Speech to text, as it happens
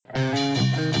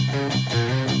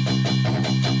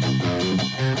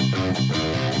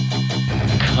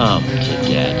Come to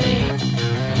Daddy.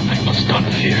 I must not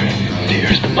fear. Fear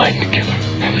is the mind killer.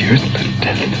 Fear is the little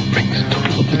death that brings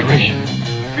total obliteration.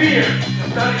 Fear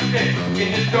does not exist in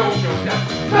this dojo, does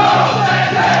it? No,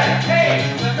 Sensei!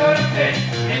 Hate does not exist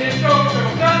in this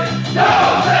dojo, does it? No,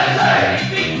 Sensei!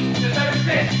 Defeat does not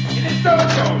exist in this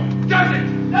dojo, does it?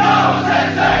 No,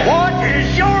 Sensei! What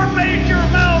is your major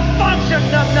malfunction,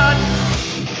 numbnuts?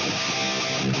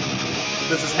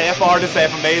 This is half artist,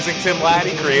 half amazing Tim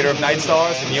Lattie, creator of Night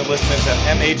Stars, and you're listening to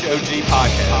MHOG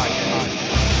Podcast.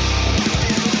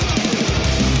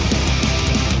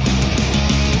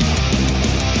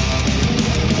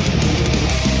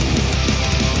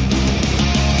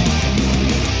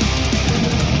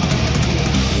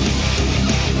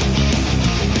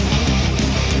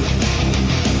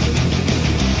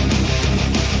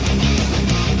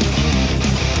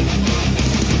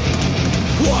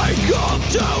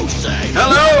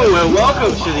 Hello and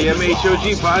welcome to the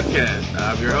MHOG podcast.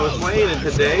 I'm your host Wayne, and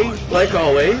today, like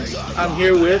always, I'm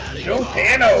here with Joe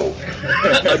Pano.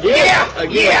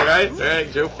 Again, right,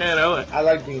 Joe Pano. I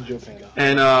like being Joe Pano.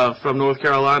 And from North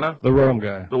Carolina, the rum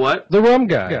guy. The what? The rum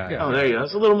guy. Oh, there you go.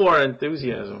 That's a little more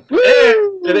enthusiasm.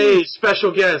 And today's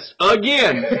special guest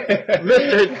again,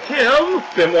 Mr.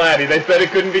 Tim Lattie. They said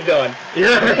it couldn't be done.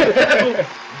 Yeah.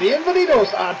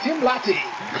 Bienvenidos a Tim Lattie.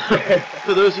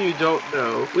 For those of you who don't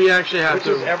know, we actually have Which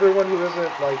is everyone who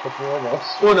isn't like the four of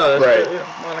us. Well, no, that's right.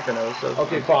 Monica knows. So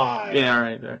okay, fine. Yeah, all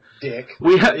right. There. Dick.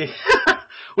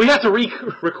 We had to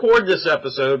record this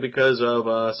episode because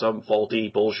of some faulty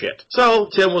bullshit. So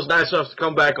Tim was nice enough to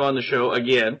come back on the show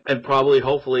again, and probably,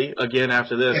 hopefully, again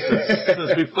after this,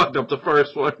 since we fucked up the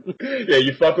first one. Yeah,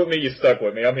 you fuck with me, you stuck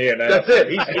with me. I'm here now. That's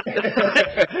it.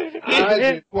 I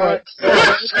do not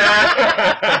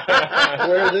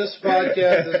where this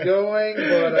podcast is going,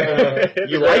 but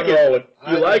you like it.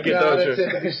 You like it, don't you? I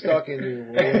intend to be stuck in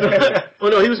you. Oh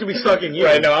no, he was gonna be stuck in you.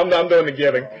 Right, no, I'm doing the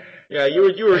giving. Yeah, you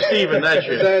were receiving that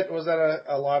shit. Was that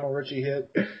a Lionel Richie hit?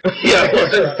 Yeah, it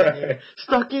was.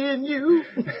 Stuck in you.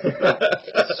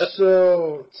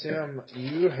 So, Tim,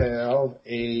 you have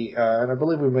and I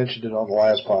believe we mentioned it on the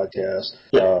last podcast.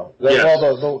 Yes.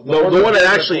 The one that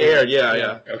actually aired,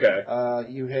 yeah. Okay.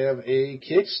 You have a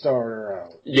Kickstarter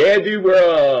out. Yeah, dude,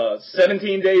 we're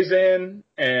 17 days in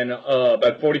and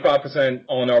about 45%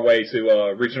 on our way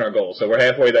to reaching our goal. So we're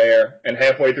halfway there and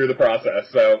halfway through the process.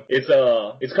 So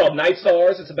it's called Night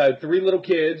Stars. It's about 3 little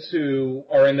kids who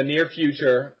are in the near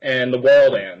future and the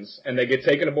world ends, and they get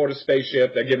taken aboard a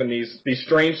spaceship. They're given these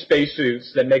strange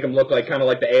spacesuits that make them look like kind of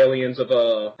like the aliens of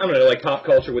I don't know, like pop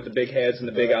culture with the big heads and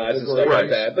the big eyes and stuff like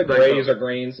that. The grays or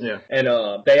greens. Yeah. And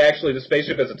the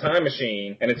spaceship is a time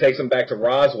machine, and it takes them back to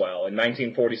Roswell in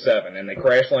 1947, and they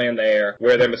crash land there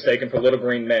where they're mistaken for little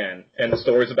green men. And the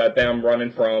story's about them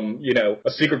running from,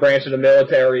 a secret branch of the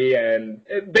military, and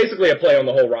basically a play on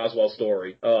the whole Roswell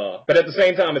story. But at the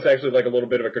same time, it's actually like a little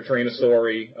bit of a Katrina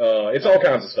story. It's all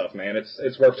kinds of stuff, man.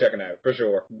 It's worth checking out, for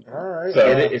sure. All right.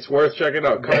 So, it's worth checking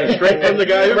out. Coming straight from the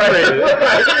guy who created it.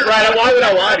 Right. Why would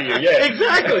I lie to you? Yeah.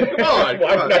 Exactly. Come on.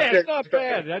 Yeah, it's not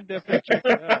bad. I'd definitely check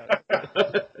it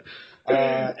out.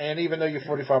 And even though you're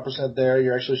 45% there,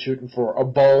 you're actually shooting for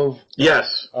above.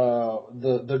 Yes.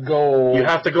 The goal. You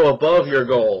have to go above your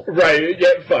goal. Right.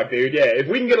 Yeah. Fuck, dude. Yeah. If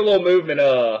we can get a little movement,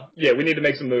 we need to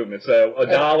make some movement. So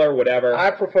 $1, whatever.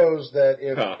 I propose that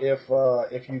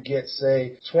if you get,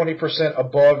 say, 20%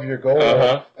 above your goal,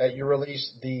 that you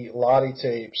release the Lattie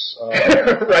tapes.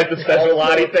 Right. The special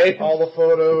Lattie tapes. All the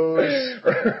photos,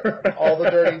 all the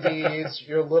dirty deeds,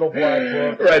 your little black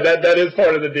book. Right. That is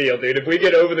part of the deal, dude. If we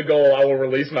get over the goal, I will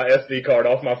release my SD card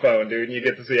off my phone, dude, and you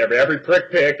get to see every prick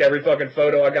pic, every fucking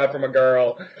photo I got from a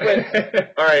girl.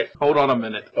 All right, hold on a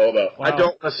minute. Hold up. Wow. I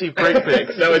don't want to see prick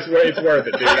pics. No, it's worth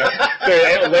it, dude.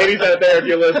 So, ladies out there, if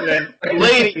you're listening.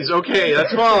 Ladies, okay,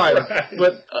 that's fine.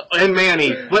 But and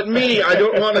Manny, but me, I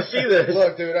don't want to see this.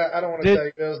 Look, dude, I don't want to tell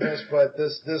you business, but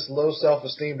this low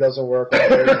self-esteem doesn't work. You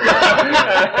gotta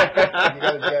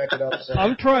jack it up. So.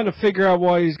 I'm trying to figure out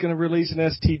why he's going to release an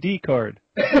STD card.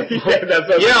 Ladies.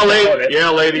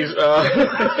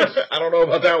 I don't know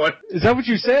about that one. Is that what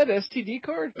you said? STD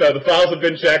card? No, the files have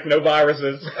been checked. No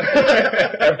viruses.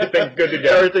 Everything's good to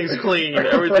go. Everything's clean.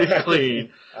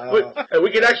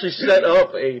 We could actually set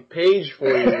up a page for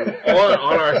you on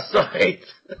our site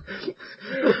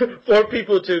for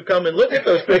people to come and look at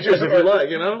those pictures if you like.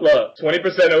 Look,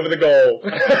 20% over the goal.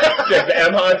 Check the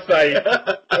MHOT site.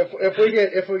 If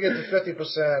we get to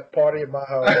 50%, party at my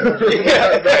house.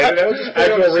 Right.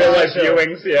 Actual real life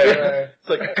viewings. Yeah. Right. It's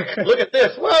like, look at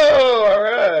this. Whoa, all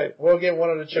right. We'll get one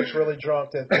of the chicks really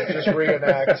drunk to just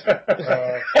reenact.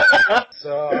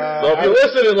 So if you're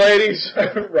listening, ladies.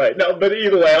 Right. No, but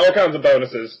either away all kinds of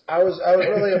bonuses. I was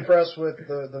really impressed with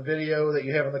the video that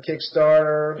you have on the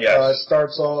Kickstarter. Yes. It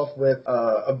starts off with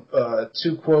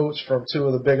 2 quotes from 2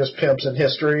 of the biggest pimps in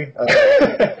history.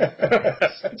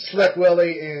 Slick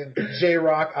Willie and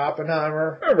J-Rock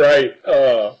Oppenheimer. Right.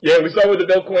 Yeah, we start with the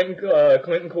Bill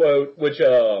Clinton quote, which,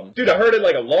 dude, I heard it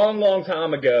like a long, long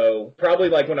time ago, probably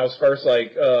like when I was first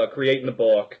like creating the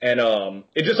book, and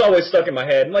it just always stuck in my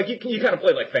head. And like you kind of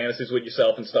play like fantasies with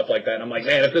yourself and stuff like that. And I'm like,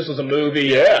 man, if this was a movie,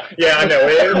 yeah, I know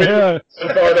it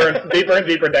farther and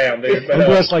deeper down, dude. But, I'm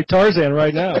dressed like Tarzan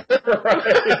right now.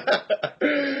 Right.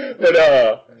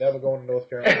 But never going to North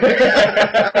Carolina.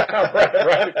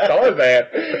 right, Tarzan.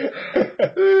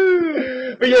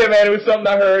 But yeah, man, it was something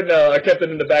I heard, and I kept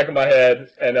it in the back of my head,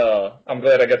 and I'm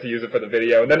glad I got to use it for the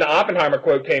video. And then the Oppenheimer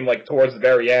quote came like towards the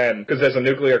very end, because there's a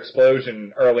nuclear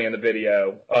explosion early in the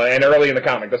video, and early in the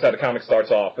comic. That's how the comic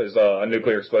starts off, is a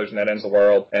nuclear explosion that ends the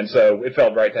world. And so it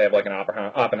felt right to have like an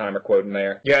Oppenheimer quote in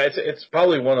there. Yeah, it's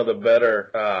probably one of the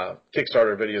better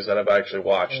Kickstarter videos that I've actually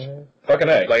watched. Mm-hmm. Fucking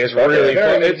A. Like, it's really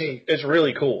fun. Unique. It's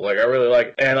really cool. Like, I really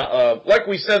like it. And like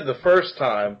we said the first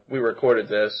time we recorded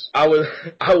this, I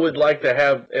would like to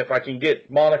have, if I can get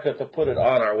Monica to put it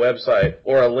on our website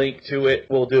or a link to it,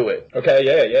 we'll do it. Okay,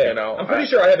 yeah. You know, I'm pretty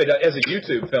sure I have it as a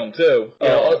YouTube film too. You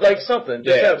know, like something.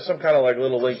 Just have some kind of like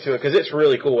little link to it, because it's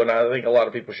really cool, and I think a lot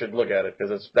of people should look at it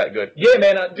because it's that good. Yeah,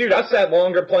 man, dude, I sat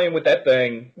longer playing with that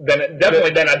thing than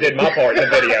I did my part in the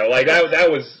video. Like that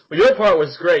was. Well, your part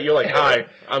was great. You're like, hi,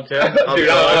 I'm Tim. Dude,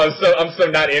 I'm so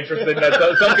not interested in that.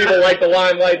 Some people like the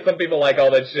limelight. Some people like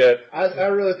all that shit. I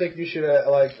really think you should have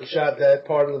shot that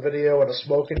part of the video in a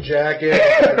smoking jacket.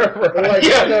 Right.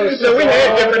 So we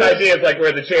had different ideas, like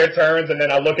where the chair turns, and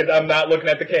then I'm not looking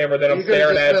at the camera, then I'm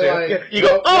staring at you. Like, you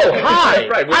go, oh, hi!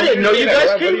 Right. I didn't know you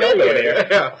guys came in here.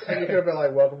 Yeah. And you could have been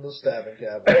like, welcome to the stabbing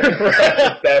cabin.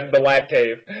 Right. The Lat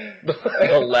Cave.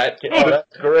 The Lat Cave. Oh,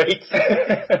 that's great.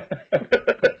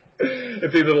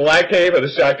 It's either the Lat Cave or the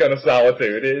Shotgun of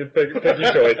Solitude. Pick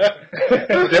your choice.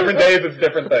 Different days, it's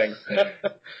different things.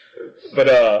 But,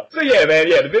 so yeah, man,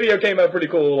 the video came out pretty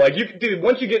cool. Like, dude,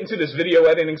 once you get into this video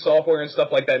editing software and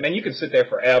stuff like that, man, you can sit there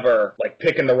forever, like,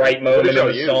 picking the right moment in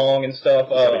the song and stuff.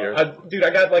 I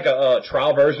got like a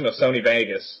trial version of Sony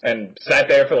Vegas and sat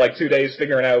there for like 2 days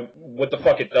figuring out what the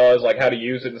fuck it does, like how to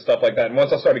use it and stuff like that. And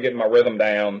once I started getting my rhythm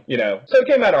down, so it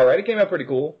came out alright. It came out pretty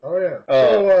cool. Oh yeah.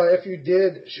 So, if you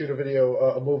did shoot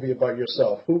a movie about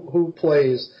yourself, who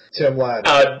plays Tim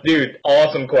Lattie? Dude,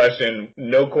 awesome question.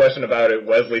 No question about it.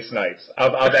 Wesley Snipes.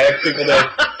 I've asked people this.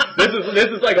 This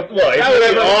is like a plug. That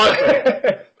would be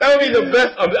awesome. That would be the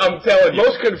best. I'm telling you.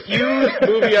 Most confused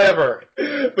movie ever.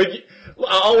 But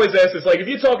I always ask this, like, if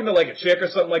you're talking to like a chick or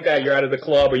something like that, you're out of the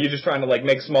club, or you're just trying to like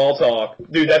make small talk,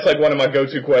 dude, that's like one of my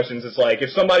go-to questions. It's like,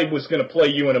 if somebody was going to play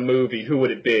you in a movie, who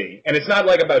would it be? And it's not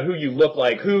like about who you look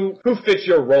like, who fits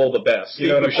your role the best. You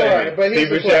know what I'm saying? All right, but here's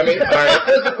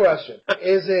the question.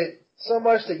 Is it so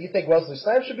much that you think Wesley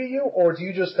Snipes should be you, or do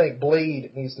you just think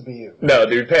Blade needs to be you? No,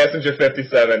 dude, Passenger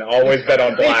 57, always bet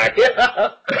on black. Wesley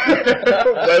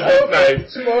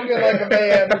Snipes. Spoken like a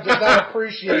man who does not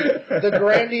appreciate the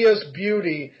grandiose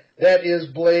beauty that is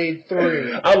Blade 3.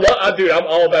 Dude, I'm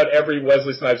all about every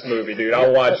Wesley Snipes movie, dude.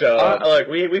 I'll watch, like,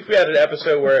 we had an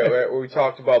episode where we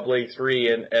talked about Blade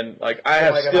 3, and like, I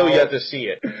have still yet to see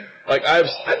it. Like,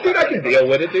 dude, I can deal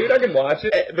with it, dude. I can watch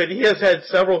it. But he has had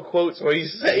several quotes where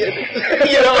he's saying,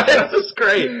 it's just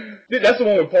great. Dude, that's the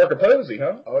one with Parker Posey,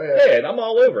 huh? Oh, yeah. Yeah, and I'm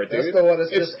all over it, dude. That's the one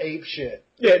that's just ape shit.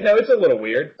 Yeah, no, it's a little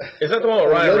weird. Is that the one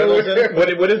with Ryan Reynolds in it?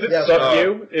 What is it? Yeah, Suck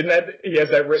You? Isn't that, he has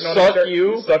that written on his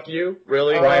shirt? Suck You?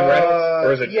 Really? Ryan Reynolds?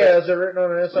 Or is it? Yeah, is it written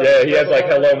on his? Yeah, he has like,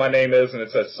 hello, my name is, and it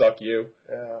says Suck You.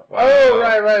 Yeah. Wow. Oh,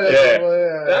 right.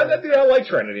 That's Dude, I like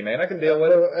Trinity, man. I can deal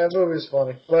with it. That movie's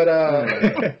funny. But,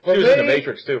 he was in The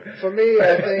Matrix, too. For me,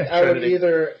 I think I would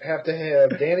either have to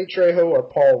have Danny Trejo or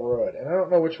Paul Rudd, and I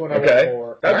don't know which one I want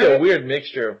more. That'd be a weird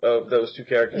mixture of those two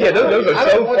characters. Yeah, those are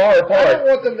so far apart. I don't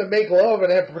want them to make love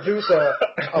and have to produce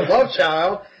a love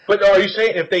child. But are you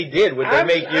saying if they did, would they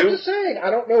make you? I'm just saying, I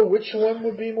don't know which one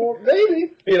would be more.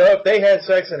 Maybe. If they had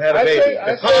sex and had a baby,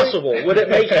 if possible, would it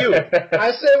make you?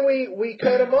 I say we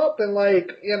cut them up and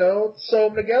sew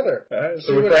them together. All right,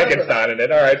 so we're Frankenstein in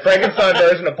it. All right, Frankenstein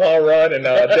version of Paul Rudd and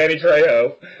Danny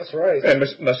Trejo. That's right. And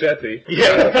Machete.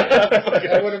 Yeah.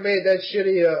 That would have made that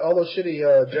all those shitty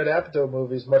Judd Apatow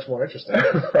movies much more interesting.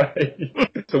 Right.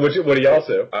 So what do y'all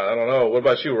do? I don't know. What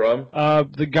about you, Rum?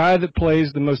 The guy that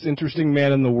plays the most interesting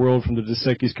man in the the world from the Dos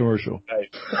Equis commercial.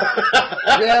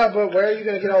 Yeah, but where are you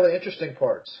going to get all the interesting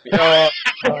parts? You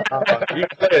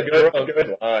said a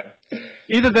good line.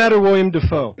 Either that or William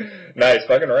Dafoe. Nice,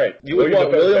 fucking right. You would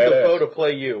want William Dafoe to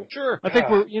play you. Sure. I think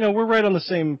we're right on the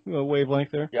same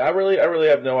wavelength there. Yeah, I really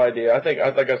have no idea. I think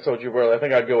I told you earlier. I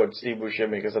think I'd go with Steve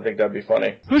Buscemi because I think that'd be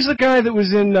funny. Who's the guy that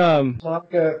was in?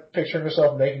 Monica picturing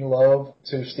herself making love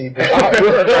to Steve. I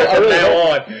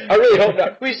really hope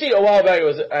not. We see a while back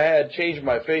I had changed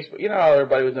my Facebook. You know how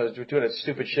everybody was doing that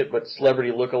stupid shit, but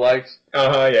celebrity lookalikes.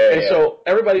 Yeah. And so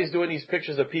everybody's doing these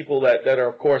pictures of people that are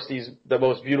of course the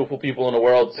most beautiful people in the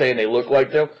world, saying they look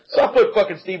like them. So I put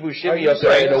fucking Steve Buscemi up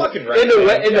there in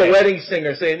the wedding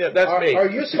singer saying that's me. Are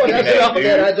you suggesting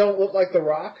that I don't look like The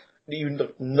Rock? You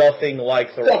look nothing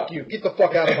like The Rock. Fuck you. Get the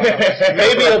fuck out of my house.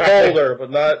 Maybe a boulder,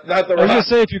 but not The Rock. I was going to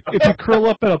say, if you curl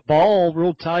up in a ball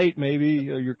real tight, maybe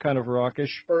you're kind of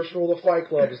rockish. First rule of Fight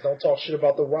Club is don't talk shit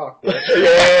about The Rock.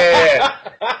 Yeah.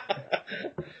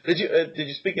 Did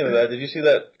you speaking of that, did you see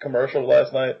that commercial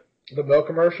last night? The milk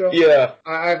commercial? Yeah.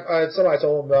 Somebody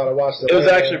told me about it. I watched it. It was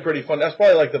actually pretty fun. That's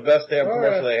probably like the best damn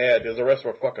commercial they had because the rest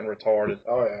were fucking retarded.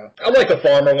 Oh, yeah. I like the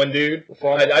farmer one, dude.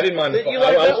 I didn't mind the farmer.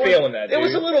 I was feeling that, dude. It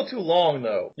was a little too long,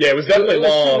 though. Yeah, it was definitely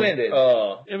long.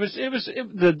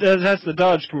 That's the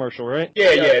Dodge commercial, right?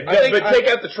 Yeah. But take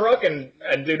out the truck and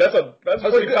dude, that's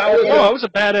pretty powerful. Oh, it was a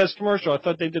badass commercial. I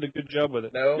thought they did a good job with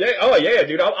it. No? Yeah. Oh, yeah,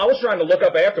 dude. I was trying to look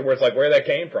up afterwards, like, where that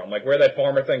came from, like, where that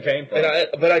farmer thing came from.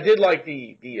 But I did like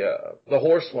the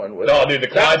horse one. Oh, dude, the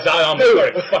Clyde's I almost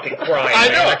started fucking crying. I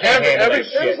know.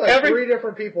 Three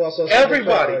different people.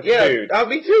 Everybody. Yeah, dude.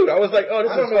 Me too. I was like, oh,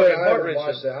 this is fucking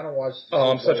heart-wrenching. I don't watch. Oh,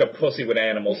 I'm such a pussy with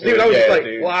animals, dude. I was just like,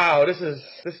 wow, this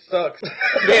sucks.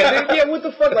 Yeah, dude, what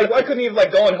the fuck? Like, why couldn't he have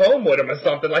like gone home with him or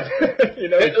something? Like, at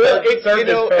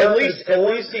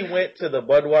least he went to the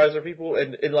Budweiser people,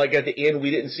 and like at the end,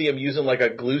 we didn't see him using like a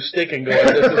glue stick and going,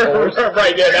 "This is horse."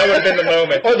 Right? Yeah, that would have been the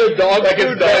moment. Or the dog, like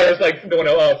his daughter's like doing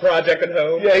a project at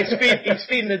home. Yeah, he's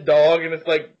feeding the dog, and it's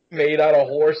like made out of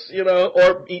horse,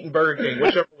 or eating Burger King,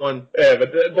 whichever one. Yeah,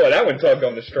 but boy, that one tugged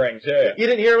on the strings. Yeah, you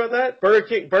didn't hear about that?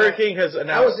 Burger King has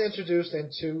announced. I was introduced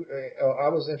into. I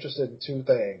was interested in two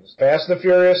things: Fast and the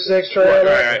Furious 6 trailer.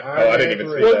 Right. I didn't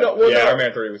even see that. Iron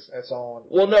Man 3 was. That's on.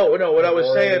 Well, no. What I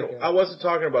was saying, I wasn't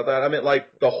talking about that. I meant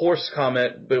like the horse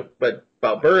comment, but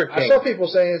about Burger King. I saw people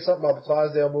saying something about the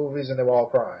Clydesdale movies, and they were all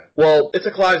crying. Well, it's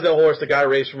a Clydesdale horse. The guy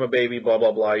raised from a baby, blah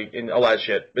blah blah, and all that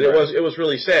shit. But it was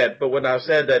really sad. But when I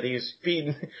said that he's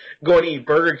going to eat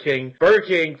Burger King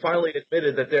finally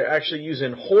admitted that they're actually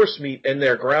using horse meat in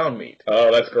their ground meat.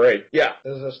 Oh, that's great. Yeah.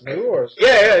 Is this new or?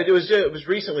 Yeah. It was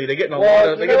recently. They're getting a lot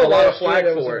of flack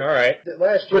for it. All right.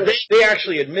 Last year, but they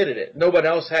actually admitted it. Nobody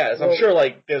else has. I'm sure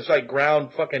like there's like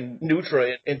ground fucking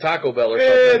Nutra in Taco Bell or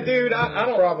something. Yeah, dude. I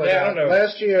don't know.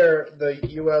 Last year, the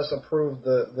U.S. approved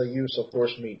the use of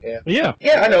horse meat. Yeah,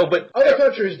 I know, but other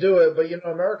countries do it. But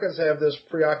Americans have this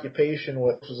preoccupation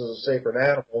with this as a sacred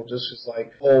animal, just as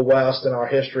like Old West and our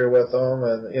history with them,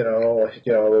 and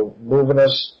moving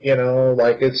us.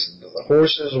 Like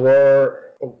horses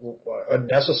were a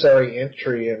necessary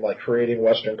entry in like creating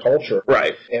Western culture,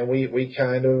 right? And we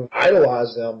kind of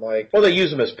idolize them, like. Well, they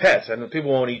use them as pets, and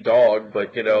people won't eat dog,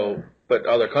 but but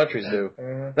other countries do.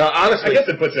 Now, honestly, I guess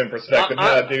it puts it in perspective,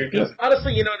 dude.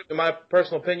 Honestly, in my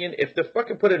personal opinion, if they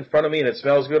fucking put it in front of me and it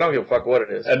smells good, I don't give a fuck what it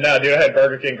is. And no, dude, I had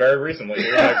Burger King very recently.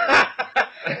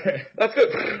 That's good.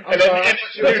 And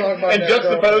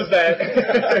juxtapose that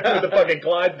with the fucking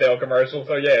Clydesdale commercial.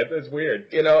 So yeah, it's weird.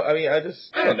 I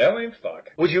don't know. I mean, fuck.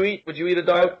 Would you eat a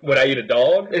dog? Would I eat a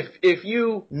dog? If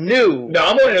you knew? No,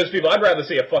 I'm one of those people. I'd rather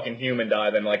see a fucking human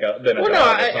die than a dog or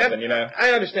something.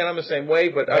 I understand. I'm the same way,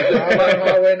 but I'm on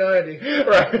Highway 90.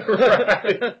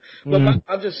 Right. But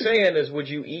I'm just saying would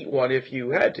you eat one if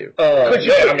you had to? Could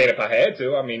you? I mean, if I had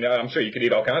to. I mean, I'm sure you could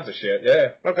eat all kinds of shit.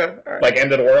 Yeah. Okay. All right. Like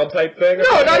end of the world type thing.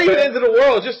 No, not even into the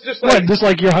world. Just like just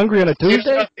like you're hungry on a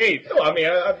Tuesday. No, I mean,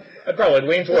 I'd probably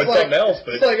lean towards something else.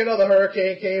 But it's like another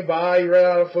hurricane came by, you ran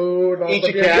out of food. And all eat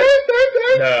your cat?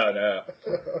 No.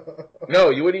 No,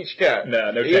 you wouldn't eat your cat.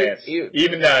 No chance.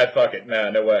 Even fuck it.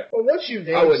 No way. Well, once you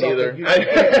name I wouldn't something, either. I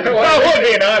wouldn't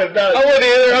be honest. No. I wouldn't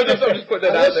either. I'm just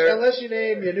putting that out there. Unless you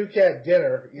name your new cat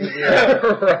Dinner.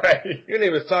 Right. Your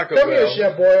name is Taco Bell. Come here,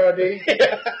 Chef Boyardee.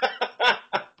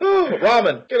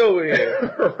 Ramen, get over here.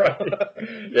 Right.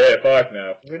 Yeah, fuck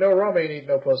no. We know Rum ain't eating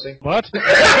no pussy. What? Rum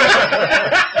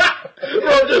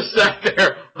just sat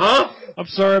there. Huh? I'm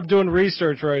sorry, I'm doing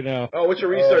research right now. Oh, what you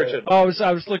researching? I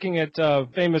was looking at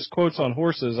famous quotes on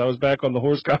horses. I was back on the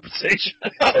horse conversation.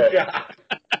 Oh, God.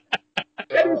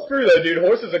 That is true, though, dude.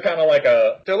 Horses are kind of like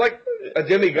they're like a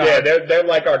demigod. Yeah, they're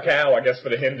like our cow, I guess, for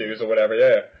the Hindus or whatever.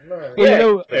 Yeah. Right. Well, Yeah, you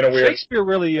know, in a weird.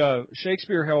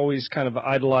 Shakespeare always kind of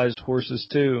idolized horses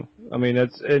too. I mean,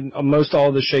 that's in most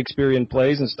all the Shakespearean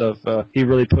plays and stuff. He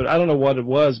really put. I don't know what it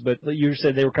was, but you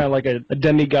said they were kind of like a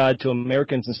demigod to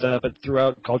Americans and stuff. But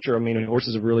throughout culture, I mean,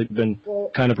 horses have really been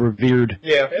kind of revered.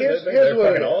 Yeah. Here's they're what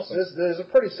fucking it is. awesome. There's a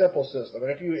pretty simple system.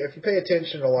 And if you pay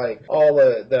attention to like all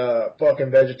the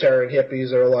fucking vegetarian hippies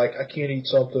that are like, I can't eat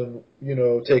something,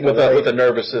 take With a life, with a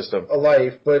nervous system. a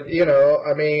life. But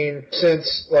I mean,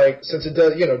 since it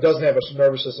does, doesn't have a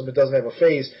nervous system, it doesn't have a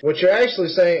face. What you're actually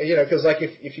saying, because like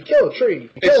if you kill a tree,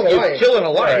 you're killing a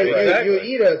life. You, Exactly. you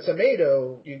eat a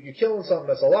tomato, you're killing something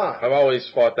that's alive. I've always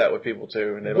fought that with people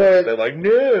too, and they're like,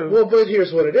 no. Well, but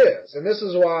here's what it is, and this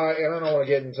is why, and I don't want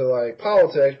to get into like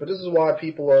politics, but this is why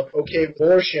people are okay with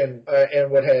abortion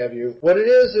and what have you. What it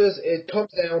is it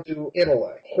comes down to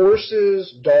intellect.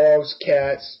 Horses, dogs,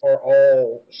 cats are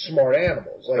all smart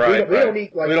animals. Like we don't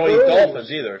eat like we don't eat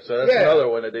dolphins either, so that's another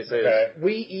one that they say. Okay.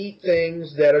 We eat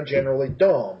things that are generally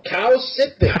dumb. Cows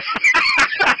sit there.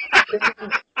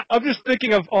 I'm just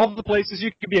thinking of all the places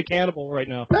you could be a cannibal right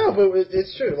now. No, but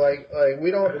it's true. Like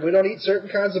we don't eat certain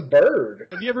kinds of bird.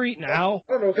 Have you ever eaten owl?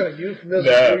 I don't know what kind of euphemism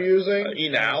No. you're using. Eat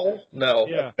an owl? No.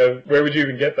 Yeah. Where would you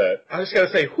even get that? I just gotta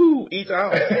say, who eats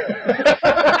owl?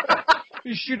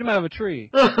 You shoot him out of a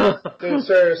tree. Dude,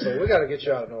 seriously, we got to get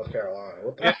you out of North Carolina.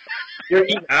 What the You're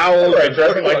eating owls. Right,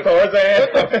 dressing like Tarzan.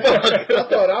 I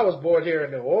thought I was born here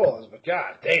in New Orleans, but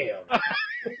god damn.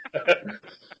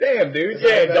 Damn, dude.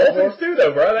 Yeah, dolphins too,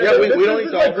 though, bro. Yeah, we don't this eat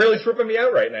is like dolphins. really tripping me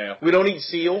out right now. We don't eat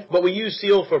seal, but we use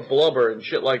seal for blubber and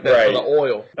shit like that, Right. for the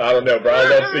oil. I don't know, bro. I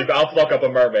love seafood. I'll fuck up a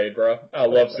mermaid, bro. I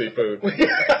love seafood.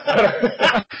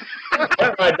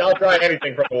 I'll try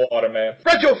anything from the water, man.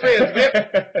 Spread your fins, man.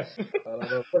 I don't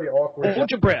know, pretty awkward.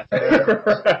 Hold your breath.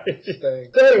 Right.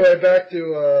 thing. So anyway, back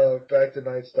to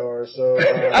Night Star. So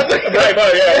I think,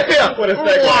 yeah. What a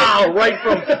segue. wow, right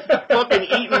from fucking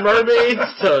eating mermaids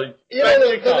to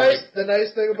the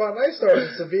nice thing about Night Star is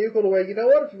it's a vehicle to where, you know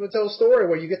what, if you would tell a story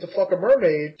where you get to fuck a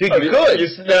mermaid. Dude, you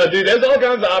could. No, dude, there's all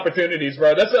kinds of opportunities,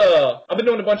 bro. That's I've been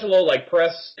doing a bunch of little like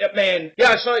press. Man.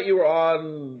 Yeah, I saw you were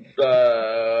on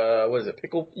what is it,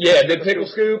 Pickle? Yeah, did Pickle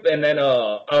Scoop, and then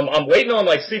I'm waiting on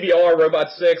like CBR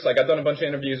Robot 6. Like I've done a bunch of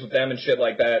interviews with them and shit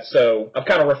like that. So I've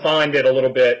kind of refined it a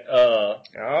little bit,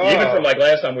 even from like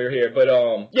last time we were here. But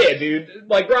yeah, dude,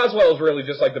 like Roswell is really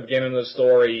just like the beginning of the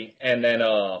story, and then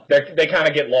they kind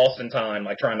of get lost in time,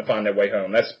 like trying to find their way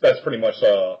home. That's pretty much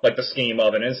like the scheme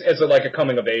of it. It's like a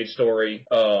coming of age story.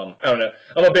 I don't know.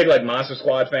 I'm a big like Monster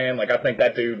Squad fan. Like I think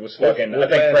that dude was fucking. I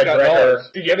think Fred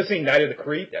Drecker. Did you ever see Night of the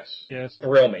Creep? Yes.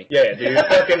 Thrill me. Yeah, dude.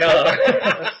 Fucking.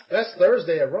 That's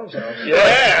Thursday at Rum's house.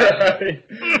 Yeah.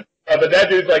 Right. But that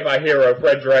dude's like my hero,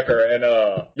 Fred Drecker, and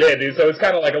yeah, dude. So it's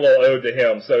kind of like a little ode to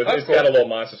him. So it's got a little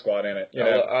Monster Squad in it. You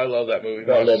know? I love that movie.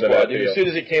 I love that dude. As soon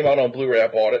as it came out on Blu-ray, I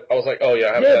bought it. I was like, oh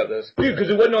yeah, I have to have this, dude. Because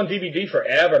it wasn't on DVD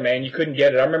forever, man. You couldn't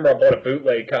get it. I remember I bought a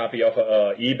bootleg copy off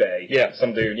of eBay. Yeah,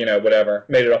 some dude, whatever,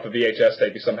 made it off a VHS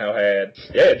tape he somehow had.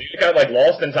 Yeah, dude, it got like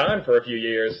lost in time for a few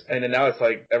years, and then now it's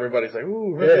like everybody's like,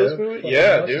 ooh, remember this movie?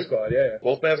 Yeah, dude. Squad, yeah.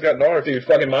 Wolfman's got nards, dude.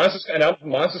 Fucking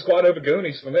Monster Squad over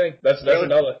Goonies for me. That's really?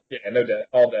 Another. Yeah, no doubt,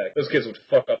 all day. Those kids would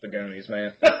fuck up the Goonies,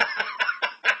 man.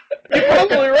 You're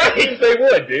probably right. They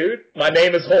would, dude. My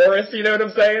name is Horace, you know what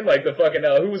I'm saying? Like the fucking,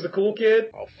 who was the cool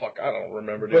kid? Oh, fuck, I don't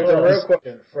remember. But the real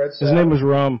question, Fred His name was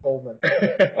Rum. Coleman.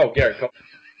 Oh, Gary Coleman.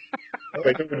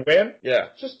 Wait, who would win? Yeah.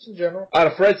 Just in general. Out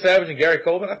of Fred Savage and Gary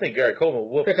Coleman, I think Gary Coleman will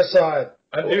whoop. Pick a side.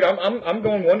 Dude, I'm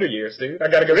going Wonder Years, dude. I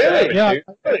gotta go really? Savage, yeah, dude.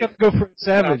 I got to go for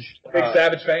Savage. Big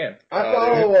Savage fan. I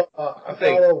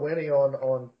follow Winnie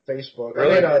on Facebook.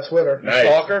 Really? I mean, Twitter. Nice.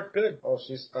 Stalker? Good. Oh,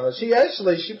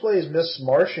 she plays Miss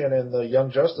Martian in the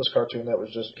Young Justice cartoon that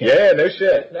was just Yeah, no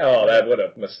shit. Oh, what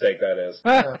a mistake that is.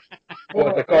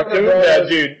 What, the cartoon? Yeah,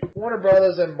 dude. Warner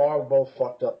Brothers and Marvel both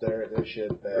fucked up their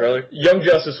shit. Bad. Really? Young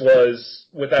Justice was,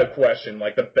 without question,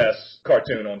 like the best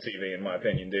cartoon on TV, in my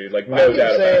opinion, dude. Like, no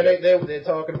doubt about it. They're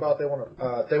talking about they want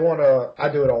to.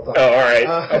 I do it all the time. Oh, all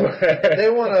right. They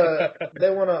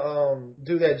want to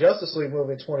do that Justice League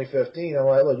movie in 2015. I'm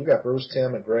like, look, you got Bruce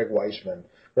Timm and Greg Weisman.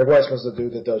 Greg Weisman's the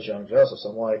dude that does Young Justice.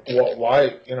 I'm like, why?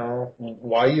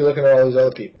 Why are you looking at all these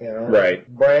other people? Right.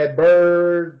 Brad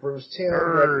Bird, Bruce Timm.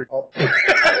 Bird.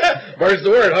 Bird's the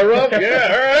word, huh, Rob? Yeah,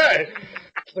 all right.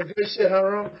 Some good shit, huh,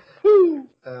 Ron? Woo.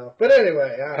 But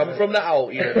anyway, coming from the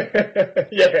owl eater.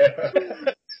 Yeah.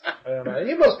 I don't know.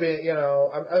 You must be,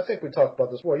 I think we talked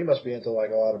about this before. You must be into like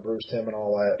a lot of Bruce Timm and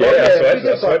all that.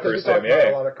 That's what Bruce Timm, about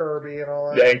a lot of Kirby and all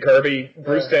that. Yeah, and Kirby,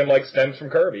 Bruce Timm like stems from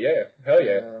Kirby. Yeah, hell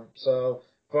yeah. So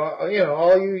But,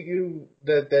 all you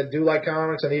that do like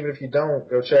comics, and even if you don't,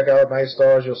 go check out Night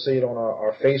Stars. You'll see it on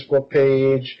our Facebook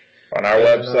page. On our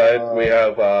website, we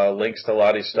have links to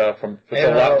Lattie's stuff from the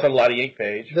Lattie Inc.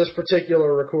 page. This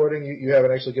particular recording, you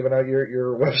haven't actually given out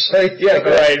your website. Yeah,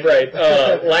 right.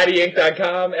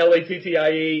 LattieInc.com,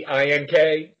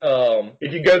 LattieInk.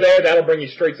 If you go there, that'll bring you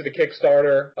straight to the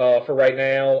Kickstarter for right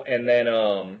now. And then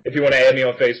if you want to add me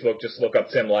on Facebook, just look up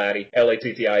Tim Lattie,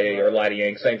 Lattie, or Lattie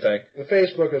Inc. Same thing. The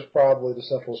Facebook is probably the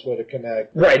simplest way to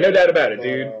connect. Right, no doubt about it,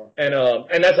 dude. And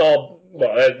that's all.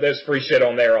 Well, there's free shit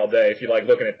on there all day if you like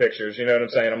looking at pictures. You know what I'm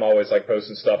saying? I'm always like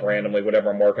posting stuff randomly, whatever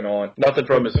I'm working on. Nothing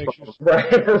from his phone.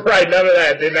 Right, none of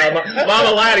that, dude. Now,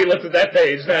 Mama Lattie looks at that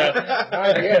page now.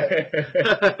 Not yet.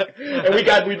 And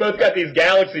we both got these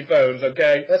Galaxy phones,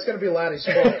 okay? That's going to be Lattie's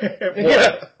fault.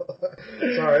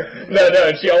 Sorry. No,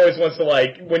 and she always wants to,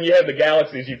 like, when you have the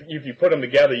Galaxies, if you put them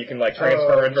together, you can, like,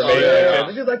 transfer information. Yeah.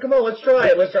 And she's like, come on, let's try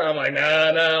it. I'm like,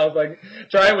 nah. I was like,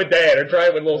 try it with Dad or try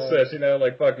it with little sis,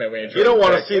 like, fuck no, man. You don't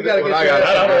want to see what I got.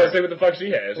 I don't want to see what the fuck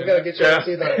she has. We got to get you to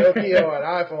see the Nokia or an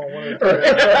iPhone.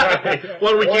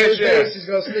 One of we can't share. She's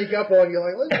going to sneak up on you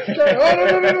like, let's try. Oh,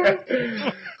 no.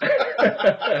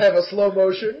 Have a slow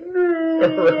motion.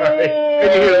 Right.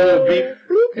 And you hear a little beep.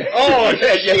 Oh,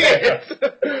 shit.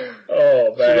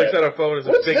 Oh, man. She looks at her phone as a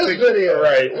What's big this video?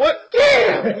 Right. What?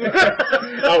 Damn!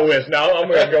 I wish. Now I'm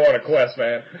going to go on a quest,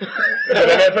 man.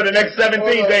 For the next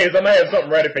 17 days, I'm going to have something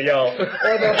ready for y'all.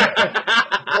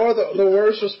 Or the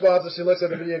worst response is she looks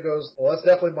at the video and goes, well, that's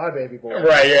definitely my baby boy.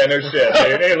 Right, yeah, no shit,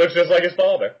 dude. He looks just like his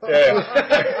father. Yeah.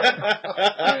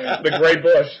 The Gray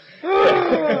Bush.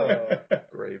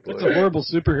 Gray Bush. It's a horrible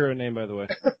superhero name, by the way.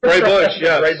 Gray Bush,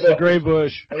 yeah. Gray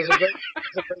Bush. It was a great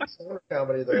stoner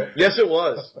comedy, though. Yes, it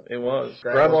was. It was.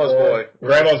 Grandma's Boy.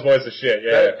 Grandma's Boy's a shit,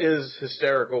 yeah. That is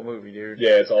hysterical movie, dude.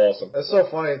 Yeah, it's awesome. That's so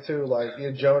funny, too. Like,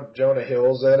 Jonah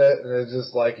Hill's in it, and it's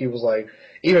just like, he was like,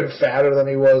 even fatter than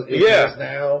he is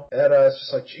now. And it's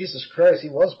just like, Jesus Christ, he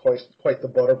was quite the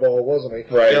butterball, wasn't he?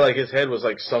 Right. Yeah, like his head was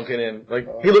like sunken in. Like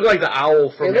he looked like the owl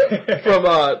from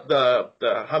the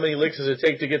How Many Licks Does It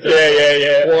Take to Get There?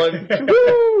 Yeah. 1, 2.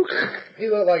 He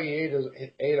looked like he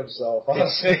ate himself,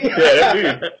 honestly.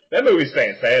 That movie's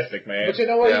fantastic, man. But you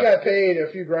know what? He got paid a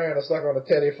few grand to suck on a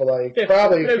teddy for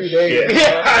probably a few days.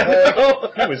 Yeah, I know.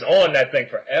 He was on that thing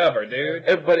forever, dude.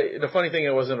 But the funny thing,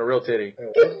 it wasn't a real titty.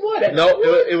 What? No,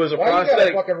 it was a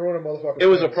prosthetic. Fucking ruin a motherfucker's it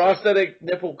was a face? prosthetic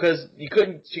nipple because she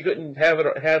couldn't have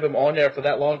him on there for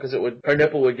that long because her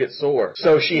nipple would get sore.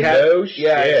 So she had so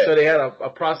they had a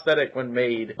prosthetic one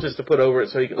made just to put over it,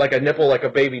 so like a nipple, like a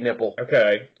baby nipple.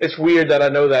 Okay, it's weird that I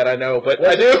know, but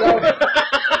I do.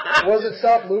 Was it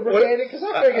self-lubricating? Because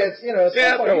I figure it's, you're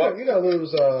going to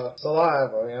lose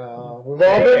saliva, We've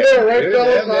all been there, right,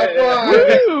 fellas? High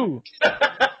five!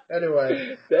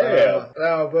 Anyway. Damn.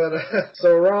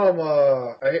 So Rom,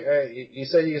 you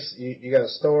said you got a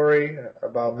story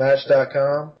about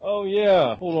Match.com? Oh,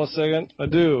 yeah. Hold on a second. I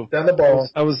do. Down the ball.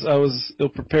 I was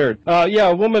ill-prepared.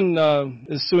 A woman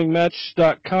is suing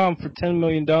Match.com for $10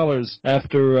 million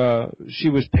after she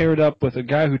was paired up with a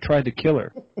guy who tried to kill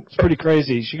her. It's pretty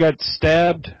crazy. She got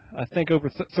stabbed, I think, over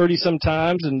 30-some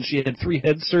times, and she had 3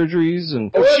 head surgeries.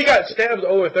 And she got stabbed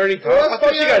over 30 times? I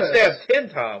thought she got stabbed 10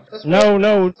 times.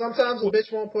 No. Sometimes the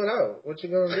bitch won't put out. What you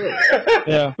gonna do?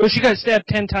 Yeah. Well, she got stabbed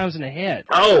 10 times in the head.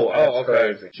 Oh,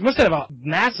 okay. She must have a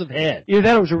massive head. Either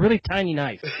that or it was a really tiny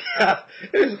knife.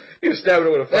 He was stabbing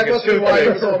her with a fucking That must be why he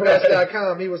was on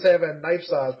Match.com. He was having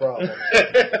knife-size problems.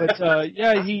 But,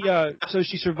 so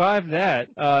she survived that,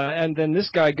 and then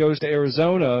this guy goes to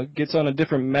Arizona, gets on a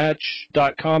different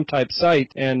Match.com type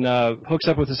site, and hooks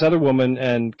up with this other woman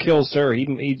and kills her.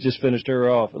 He just finished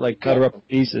her off, cut her up in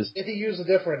pieces. Did he use a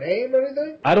different name or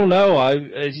anything? I don't know. I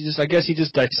guess he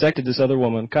just dissected this other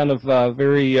woman, kind of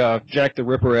very Jack the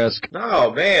Ripper-esque.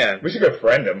 Oh man, we should go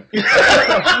friend him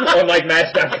on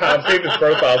Match.com. See if his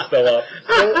profile's still up.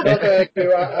 Okay,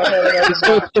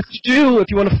 if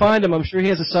you want to find him, I'm sure he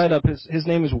has a site up. His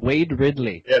name is Wade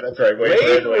Ridley. Yeah, that's right, Wade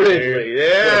Ridley.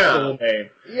 Yeah. Cool name.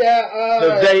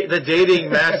 Yeah. The dating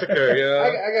massacre. Yeah.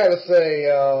 I gotta say,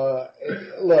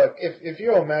 look, if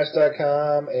you're on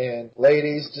Match.com and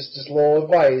ladies, just a little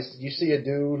advice. You see a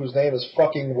dude whose name is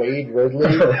fucking Wade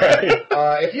Ridley. Right.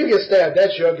 If you get stabbed,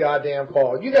 that's your goddamn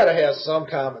fault. You gotta have some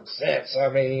common sense. I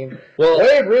mean,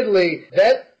 Wade Ridley,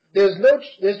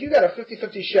 you got a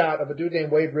 50-50 shot of a dude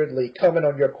named Wade Ridley coming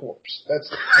on your corpse. That's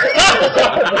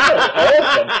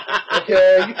awesome.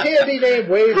 Okay, you can't be named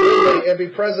Wade Ridley and be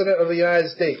president of the United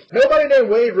States. Nobody named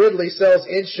Wade Ridley sells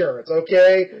insurance,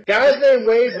 okay? Guys named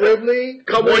Wade Ridley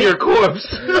come on your corpse.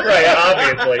 Right,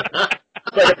 obviously.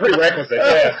 It's like a prerequisite,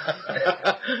 yeah.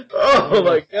 Oh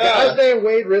my Guys god! named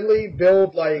Wade Ridley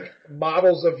build like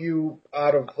models of you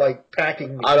out of like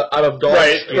packing meat. Out of dog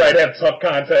skin. Right, have tough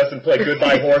contests and play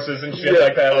goodbye horses and shit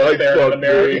like that while staring in the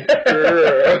mirror.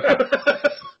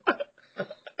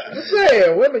 Just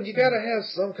saying, women, you gotta have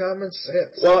some common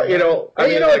sense. Well, you know, I and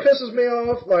mean, you know like, what pisses me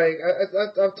off? Like,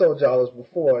 I've told y'all this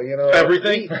before, you know.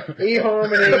 everything?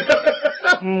 eHarmony.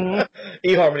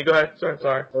 eHarmony, go ahead.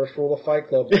 Sorry. First rule of Fight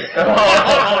Club.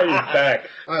 Oh, you're back.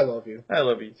 I love you. I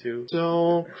love you too.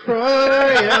 Don't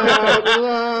cry out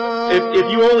loud.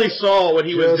 If you only saw what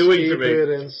he was doing to me. Keep it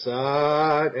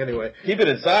inside. Anyway. Keep it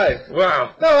inside.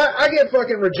 Wow. No, I get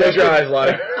fucking rejected. Close your eyes,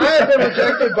 Lattie. I have been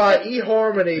rejected by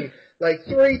eHarmony like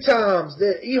 3 times.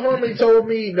 eHarmony told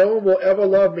me no one will ever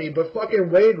love me, but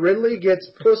fucking Wade Ridley gets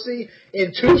pussy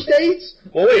in 2 states?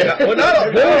 Well, wait, not only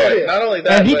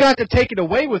that, And he but got to take it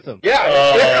away with him. yeah.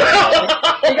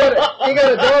 he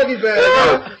got a doggy bag.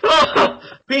 Huh?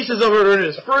 Pieces of it are in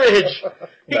his fridge.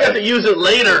 He got to use it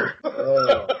later.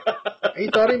 He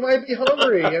thought he might be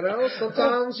hungry, you know.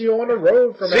 Sometimes you're on the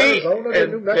road from Arizona to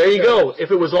New Mexico. There you go. If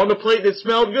it was on the plate and it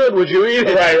smelled good, would you eat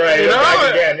it? Right. You know?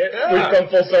 Back again. We've come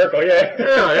full circle, yeah.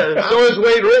 Yeah. So is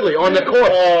Wade Ridley on the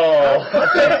court.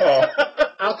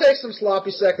 I'll take some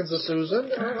sloppy seconds of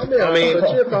Susan. I'll be honest with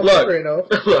you if I'm hungry enough.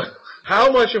 Look.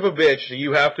 How much of a bitch do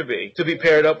you have to be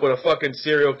paired up with a fucking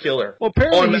serial killer? Well,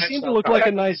 apparently he seemed to look like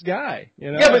a nice guy.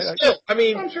 You know? Yeah, but still, I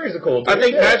mean, I'm sure he's a cool dude. I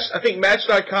think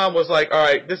Match.com was like, all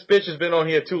right, this bitch has been on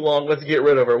here too long. Let's get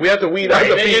rid of her. We have to weed out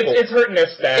the people. It's hurting their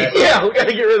stats. Yeah, we got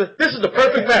to get rid of. This is the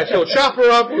perfect match. He'll chop her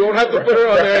up. We won't have to put her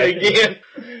on there again.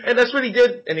 And that's what he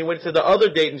did. And he went to the other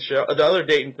dating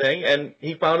thing, and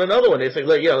he found another one. They said,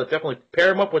 look, yeah, let's definitely pair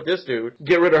him up with this dude.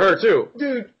 Get rid of her too,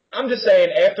 dude. I'm just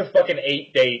saying, after fucking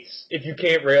 8 dates, if you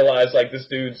can't realize, like, this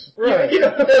dude's... Right. You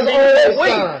know, There's always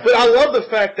time. But I love the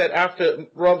fact that after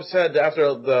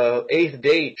the 8th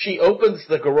date, she opens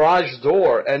the garage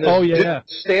door and is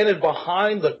standing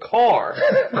behind the car,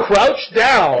 crouched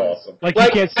down. Awesome. Like you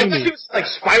can't see I me. He was like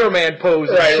Spider-Man pose.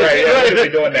 Right, yeah, what is he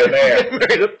doing down there?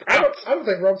 I don't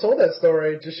think Rob told that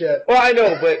story just yet. Well, I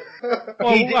know, but...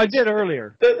 I did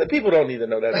earlier. The people don't need to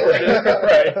know that.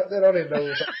 Right. They don't even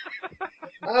know.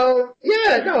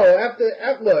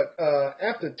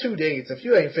 After 2 dates, if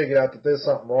you ain't figured out that there's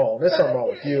something wrong with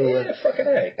you.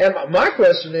 And my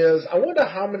question is, I wonder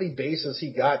how many bases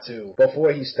he got to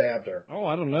before he stabbed her. Oh,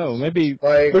 I don't know. Maybe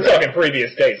like we're talking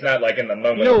previous dates, not like in the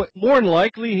moment. You know, more than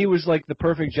likely he was like the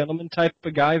perfect gentleman type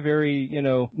of guy, very,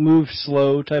 move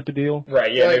slow type of deal.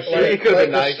 Right, yeah. He could have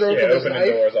been nice. Yeah,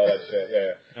 opening doors, all that shit,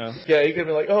 yeah. Yeah, he could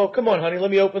be like, oh, come on, honey, let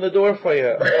me open the door for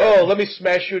you. Oh, let me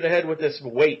smash you in the head with this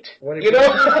weight. You know?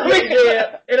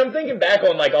 Yeah, and I'm thinking back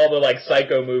on, like, all the, like,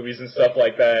 Psycho movies and stuff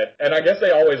like that, and I guess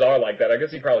they always are like that. I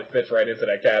guess he probably fits right into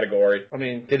that category. I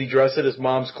mean, did he dress in his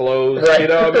mom's clothes? Right. You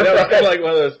know, I mean, that was kind of like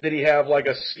one of those, did he have, like,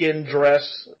 a skin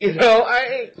dress? You know,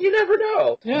 you never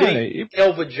know. Yeah, did he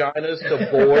nail vaginas to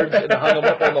boards and hung them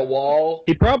up on the wall?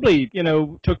 He probably,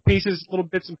 took little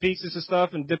bits and pieces of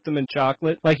stuff and dipped them in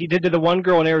chocolate, like he did to the one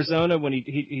girl in Arizona when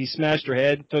he smashed her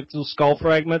head, took little skull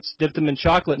fragments, dipped them in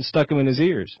chocolate, and stuck them in his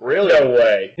ears. Really? No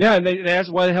way. Yeah, and they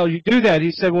asked, why the hell you do that?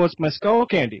 He said, well, it's my skull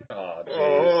candy.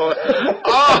 Oh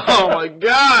my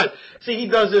God! See, he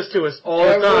does this to us all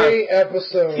the time. Every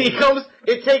episode.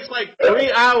 It takes like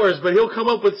 3 hours, but he'll come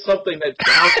up with something that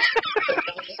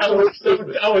I was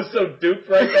so duped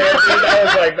right there, dude. I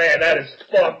was like, man, that is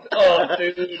fucked up,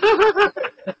 dude.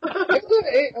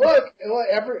 Look,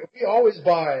 we always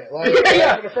buy it. Like, for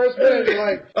the first minute, you're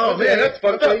like, oh man, that's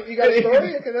fucked up. You got a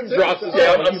story? Okay, that's Drops it.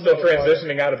 I'm still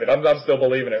transitioning out of it. I'm still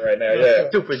believing it right now, yeah.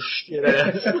 Stupid shit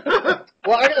ass.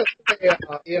 Well, I gotta say,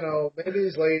 maybe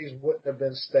these ladies wouldn't have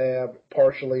been stabbed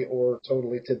partially or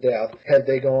totally to death had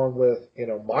they gone with,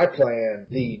 my plan,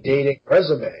 the dating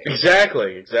resume.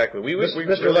 Exactly.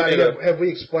 Mr. Lattie, have we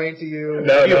explained to you?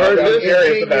 No, you heard I'm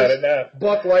curious about it now.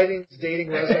 Buck Lighting's dating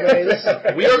resume.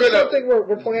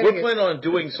 We're planning. We're planning on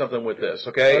doing something with this,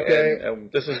 okay?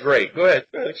 And this is great. Go ahead.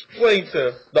 Explain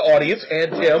to the audience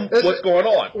and Tim what's going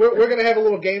on. We're going to have a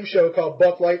little game show called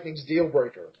Buck Lightning's Deal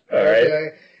Breaker. All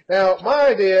right. Now, my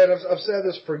idea, and I've said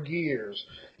this for years,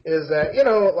 is that,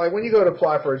 like when you go to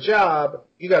apply for a job,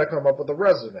 you got to come up with a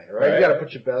resume, right? You got to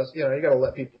put your best, you got to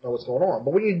let people know what's going on.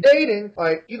 But when you're dating,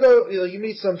 like you go, you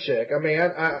meet some chick. I mean,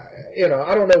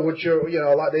 I don't know what you're,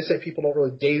 a lot. They say people don't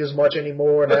really date as much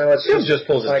anymore now. It's just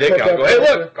pulls his dick out. Go, hey,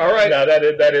 look, all right. No,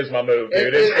 that is my move,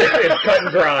 dude. It's cut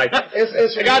and dry.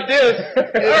 I got this. All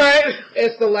right.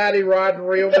 It's the Lattie rod and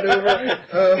reel maneuver.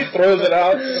 He throws it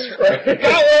out.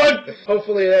 Got one.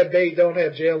 Hopefully that bait don't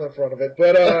have jail in front of it.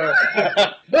 But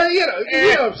you know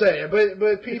what I'm saying.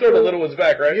 But people, you throw the little ones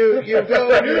back, right? You go.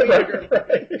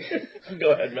 Right.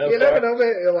 Go ahead, man. You never know.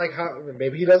 Like how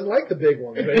maybe he doesn't like the big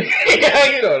ones. Yeah,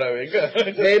 you know what I mean.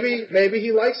 Good. Maybe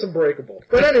he likes them breakable.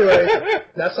 But anyway,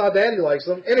 that's how Daddy likes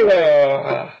them.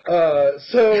 Anyway,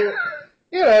 so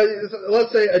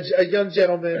let's say a young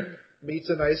gentleman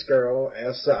meets a nice girl,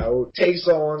 asks out, takes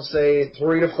on, say,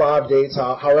 3 to 5 dates,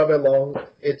 however long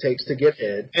it takes to get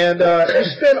head. And you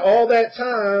spend all that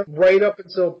time right up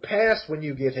until past when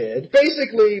you get head,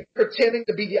 basically pretending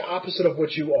to be the opposite of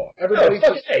what you are. Everybody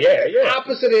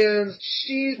opposite ends.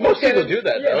 She's most people do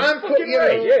that, though. I'm cool,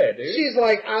 yeah, dude. She's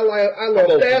like, I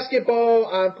love basketball,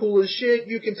 I'm cool as shit,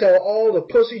 you can tell all the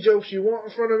pussy jokes you want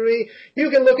in front of me, you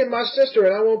can look at my sister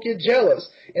and I won't get jealous.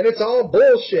 And it's all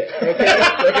bullshit, okay?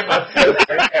 Look at my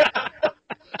sister.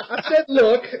 I said,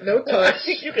 look, no touch.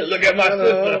 You can look at my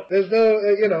sister. There's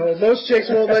no, most chicks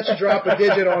won't let you drop a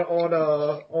digit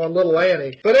on little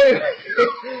Annie. But anyway.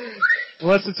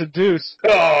 Unless it's a deuce.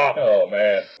 Oh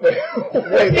man. Wait, I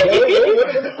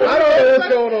don't know what's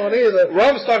going on either.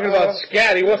 Rum's talking about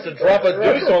scat. He wants to drop a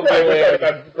deuce on my way. We're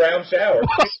talking about ground shower.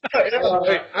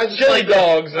 Chili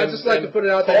dogs. I just like to put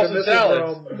it out there.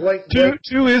 Blake.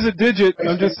 Two is a digit.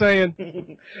 I'm just saying.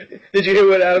 Did you hear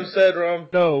what Adam said, Rum?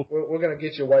 No. We're going to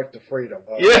get your wife to freedom.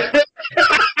 Yeah.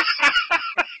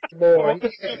 More.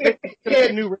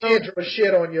 You can't draw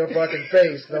shit on your fucking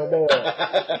face no more.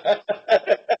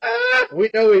 We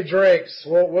know he drinks.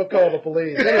 We'll call the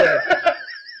police. Anyway.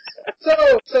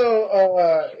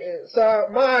 So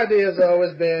my idea has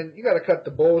always been you got to cut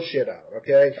the bullshit out,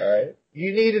 okay? All right.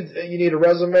 You need a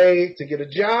resume to get a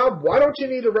job. Why don't you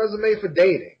need a resume for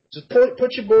dating? Just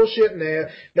put your bullshit in there.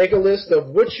 Make a list of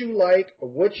what you like or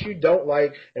what you don't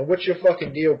like and what's your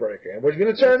fucking deal breaker. And we're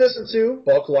going to turn this into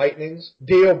Buck Lightning's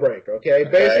deal breaker, okay?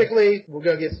 Basically, we're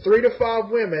going to get 3 to 5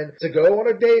 women to go on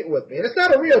a date with me. And it's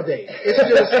not a real date. It's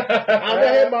just, I'm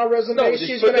going to have my resume.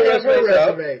 She's going to have her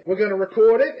resume. We're going to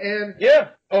record it and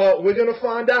we're going to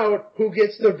find out who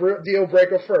gets the deal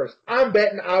breaker first. I'm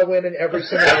betting I win in every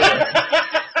scenario.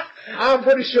 I'm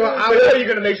pretty sure I win. How are you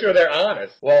going to make sure they're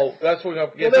honest? Well, that's what we're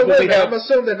going to get. I'm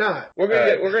assuming they're not. We're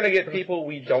going to get people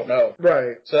we don't know.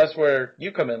 Right. So that's where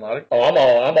you come in, Lottie. Oh, I'm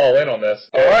all in on this.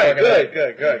 All right,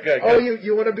 good. Oh,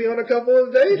 you want to be on a couple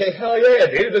of dates? Yeah, hell yeah,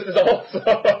 dude. This is awesome.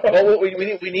 Well, we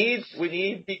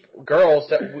need girls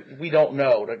that we don't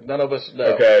know. That none of us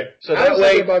know. Okay. So I was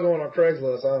thinking about going on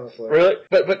Craigslist, honestly. Really?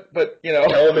 But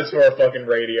elements for a fucking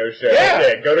radio show.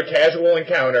 Yeah. Go to Casual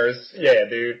Encounters. Yeah,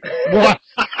 dude. What?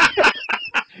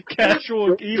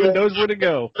 Casual even knows where to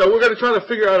go. So we're going to try to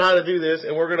figure out how to do this,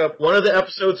 and one of the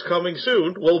episodes coming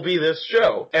soon will be this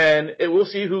show. And we'll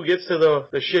see who gets to the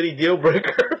shitty deal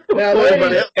breaker. Now,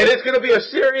 and it's going to be a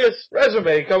serious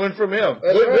resume coming from him.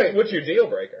 What's your deal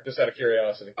breaker? Just out of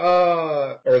curiosity.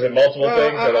 Or is it multiple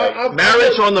things?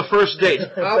 Marriage on the first date.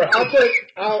 That's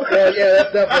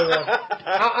definitely one.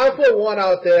 I'll put one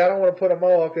out there. I don't want to put them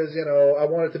all because, I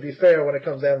want it to be fair when it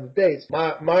comes down to dates.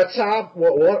 My top,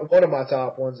 one of my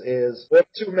top ones is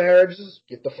 2 marriages,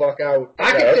 get the fuck out.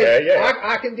 I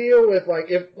can deal with,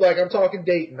 if I'm talking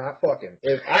dating, not fucking.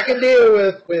 If I can deal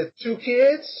with 2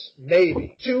 kids,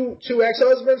 maybe. Two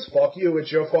ex-husbands, fuck you,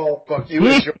 it's your fault. Fuck you,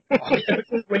 it's your fault.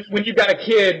 When you got a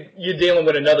kid, you're dealing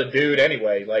with another dude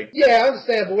anyway. Yeah, I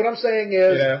understand, but what I'm saying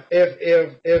is,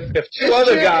 if 2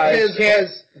 other guys can't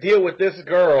deal with this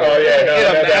girl,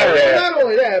 not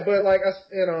only that, but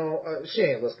she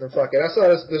ain't listening. Fuck it. I saw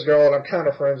this girl that I'm kind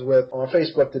of friends with on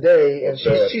Facebook today, and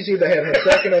she's either had her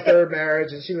second or third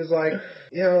marriage, and she was like,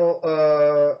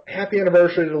 happy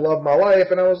anniversary to the love of my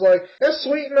life, and I was like, that's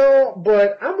sweet and all,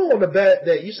 but I'm willing to bet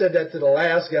that you said that to the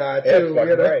last guy too.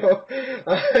 Right.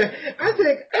 I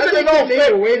think you need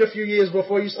to wait a few years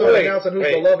before you start announcing who's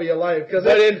the love of your life.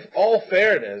 But in all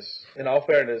fairness,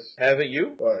 haven't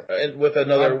you? What? With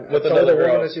another her with another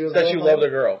girl. Said you loved a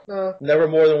girl. No. Never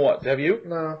more than once. Have you?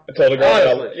 No. I told a girl.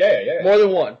 Honestly. Yeah. More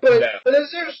than one. But No. but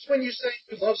it's just when you say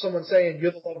you love someone saying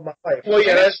you're the love of my life. Well,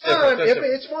 yeah, And that's it's fine.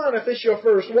 different. It's fine if it's your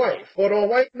first wife. But on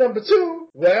wife number 2,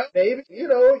 well, maybe you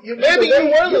were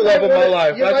the love of my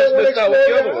life. You I might just want to missed out with explore the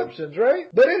your other one. options, right?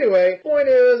 But anyway, point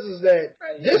is that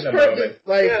this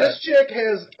this chick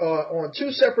has on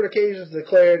 2 separate occasions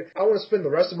declared, I want to spend the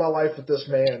rest of my life with this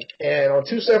man, and on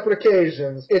 2 separate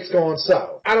occasions, it's gone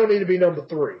south. I don't need to be number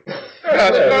 3.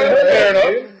 Fair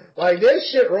enough. Like, there's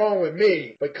shit wrong with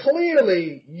me, but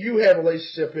clearly you have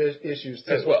relationship issues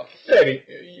too. As well. Baby,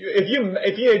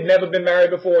 if you had never been married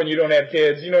before and you don't have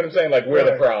kids, you know what I'm saying? Like, we're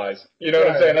the prize. You know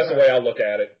what I'm saying? That's the way I look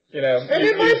at it. You know, and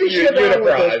it might be shit you're wrong the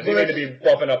with prize. this, You need to be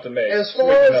buffing up to me. As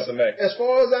far as I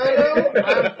know,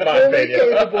 I'm fully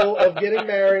capable of getting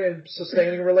married and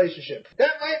sustaining a relationship.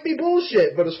 That might be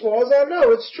bullshit, but as far as I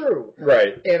know, it's true.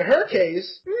 Right. In her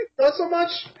case, not so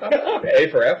much. A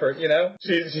for effort, you know.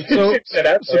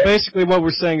 So basically what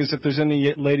we're saying is if there's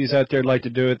any ladies out there who'd like to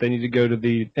do it, they need to go to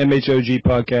the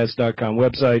MHOGpodcast.com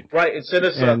website. Right, and send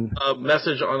us a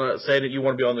message on saying that you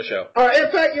want to be on the show. All right,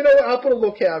 in fact, you know what? I'll put a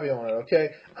little caveat on it, okay?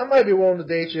 I might be willing to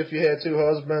date you if you had 2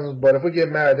 husbands, but if we get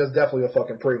married, that's definitely a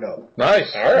fucking prenup.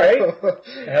 Nice. All right.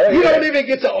 You don't even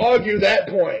get to argue that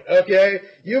point, okay?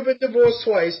 You've been divorced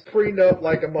twice, prenup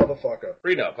like a motherfucker.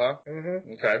 Prenup, huh?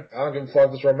 Mm-hmm. Okay. I don't give a fuck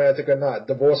if it's romantic or not.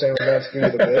 Divorce ain't romantic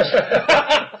either, bitch.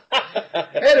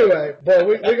 Anyway, but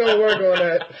we're going to work on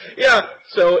that. Yeah,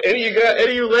 so any of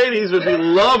you ladies would be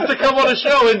love to come on the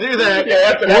show and do that.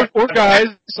 Yeah, or guys.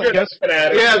 Yeah,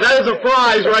 that is a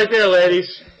prize right there,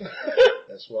 ladies.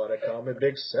 That's why they call me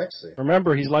Big Sexy.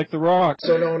 Remember, he's like The Rock.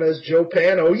 So known as Joe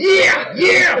Pano.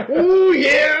 Yeah! Ooh,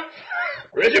 yeah!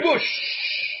 Reggie Bush.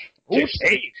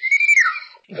 Hey.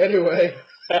 Anyway,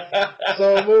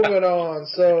 so moving on.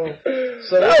 So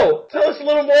tell us a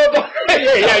little more about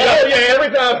every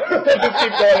time we just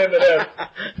keep going into this.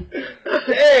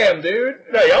 Damn, dude.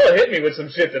 No, y'all are hitting me with some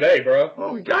shit today, bro.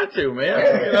 Well, we got to,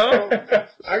 man. You know?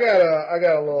 I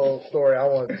got a little story I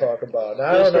wanted to talk about. Now,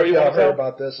 I don't know if y'all heard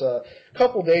about this. A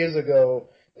couple days ago,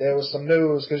 there was some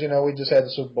news, because, we just had the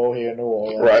Super Bowl here in New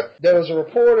Orleans. Right. There was a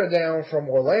reporter down from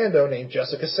Orlando named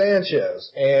Jessica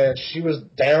Sanchez, and she was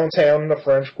downtown in the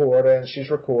French Quarter, and she's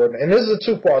recording. And this is a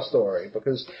 2-part story,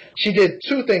 because she did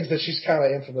 2 things that she's kind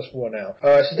of infamous for now.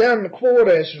 She's down in the quarter,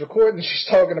 and she's recording, and she's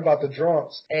talking about the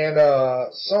drunks. And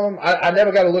I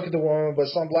never got to look at the woman, but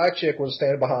some black chick was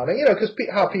standing behind her. Because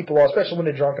how people are, especially when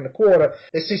they're drunk in the quarter,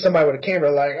 they see somebody with a camera,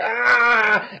 like,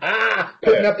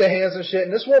 putting up their hands and shit.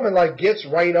 And this woman, gets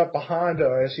right up behind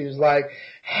her, and she's like,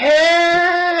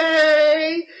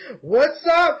 hey, what's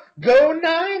up? Go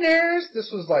Niners!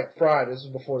 This was Friday. This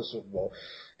was before the Super Bowl.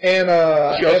 And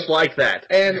just like that.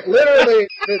 And literally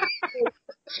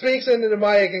speaks into the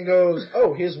mic and goes,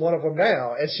 oh, here's one of them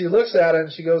now. And she looks at her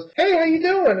and she goes, hey, how you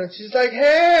doing? And she's like,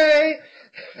 hey.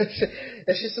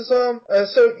 And she says, so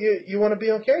you want to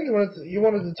be on camera? You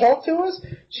wanted to talk to us?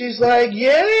 She's like,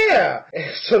 yeah.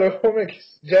 And so the woman,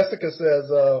 Jessica, says,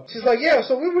 she's like, yeah,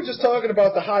 so we were just talking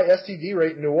about the high STD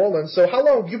rate in New Orleans. So how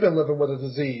long have you been living with a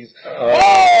disease?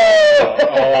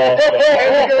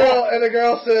 And the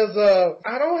girl says,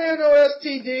 I don't have no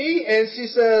STD. And she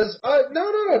says, no,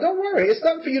 don't worry. It's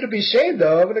nothing for you to be ashamed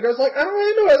of. And the girl's like, I don't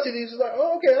have no STD. She's like,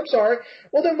 oh, okay, I'm sorry.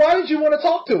 Well, then why did you want to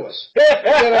talk to us?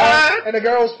 And the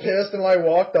girl's pissed and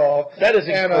walked off. That is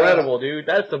incredible, dude.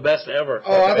 That's the best ever.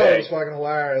 Oh, I thought it was fucking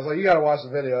hilarious. You gotta watch the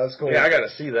video. That's cool. Yeah, I gotta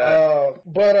see that.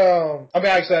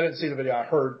 Actually, I didn't see the video. I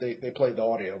heard they played the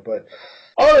audio, but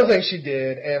other thing she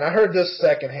did, and I heard this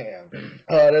secondhand.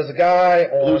 There's a guy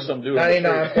on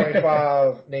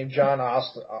 99.5 named John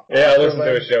Austin. Yeah, I listen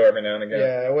to his show every now and again.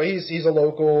 Yeah, well, he's a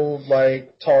local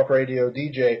talk radio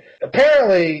DJ.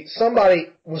 Apparently, somebody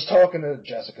was talking to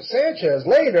Jessica Sanchez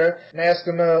later and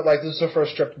asking her, this is her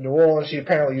first trip to New Orleans. She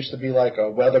apparently used to be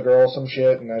a weather girl or some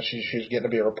shit, and now she's getting to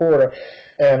be a reporter.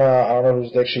 And I don't know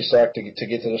whose dick she sucked to get to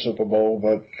the Super Bowl,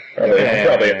 but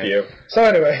probably a few. So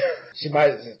anyway, she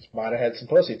might have had some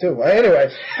pussy too. But anyway,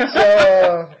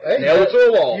 so nail it to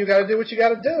a wall. You got to do what you got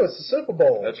to do. It's the Super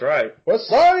Bowl. That's right. What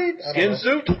side? Skin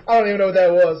suit? I don't even know what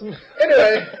that was.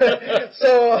 Anyway,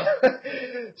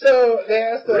 so they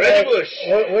asked her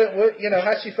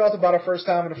what how she felt about her first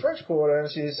time in the French Quarter,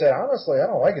 and she said, honestly, I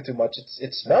don't like it too much.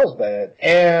 It smells bad.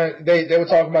 And they were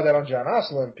talking about that on John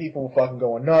Osselin. People were fucking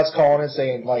going nuts, calling and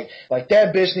saying like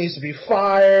that bitch needs to be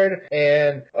fired,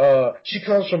 and she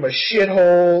comes from a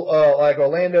shithole like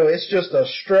Orlando. It's just a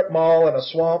strip mall and a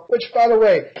swamp. Which, by the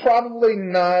way, probably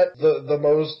not the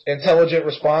most intelligent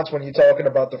response when you're talking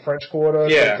about the French Quarter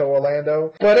to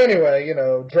Orlando. But anyway, you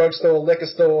know, drugstore, liquor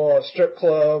store, strip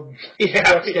club,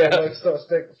 liquor store,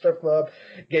 strip club,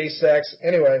 gay sex.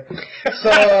 Anyway,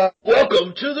 so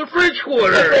welcome to the French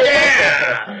Quarter.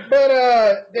 Yeah.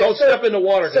 But don't step in the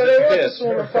water. So they went to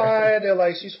swim and fight. They're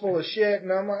like, she's full of shit,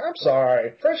 and I'm like, I'm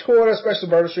sorry. French Quarter, especially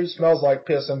Murder Street, smells like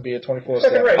piss and beer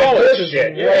 24/7. Right. Oh,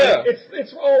 shit. Yeah.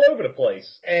 It's all over the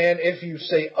place. And if you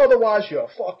say otherwise, you're a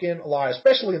fucking liar.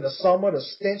 Especially in the summer, the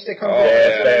stench that comes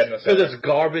out. Because it's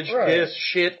garbage, piss,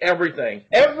 shit, everything.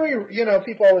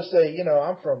 People always say,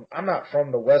 I'm not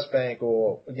from the West Bank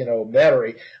or,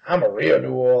 Metairie. I'm a real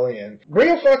New Orleans.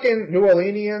 Real fucking New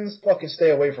Orleanians fucking stay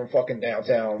away from fucking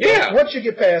downtown. Yeah. Once you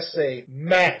get past, say,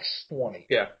 max 20.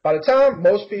 Yeah. By the time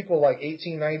most people like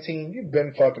 18, 19, you've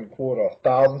been fucking Quarter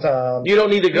 1,000 times. You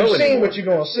don't need to go anymore. You've seen what you're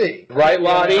going to see. Right,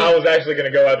 Lattie? I was actually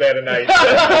going to go out there tonight.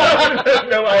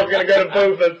 No, I was going to go to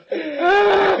Boothas.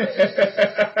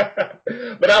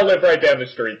 But I live right down the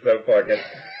street, so fuck it.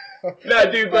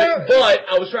 No, dude, but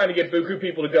I was trying to get buku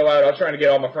people to go out. I was trying to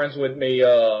get all my friends with me.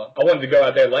 I wanted to go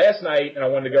out there last night, and I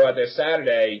wanted to go out there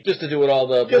Saturday. Just to do with all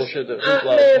the bullshit that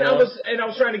I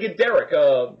was trying to get Derek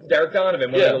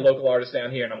Donovan, one of the local artists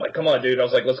down here, and I'm like, come on, dude. I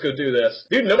was like, let's go do this.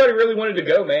 Dude, nobody really wanted to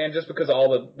go, man, just because of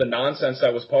all the nonsense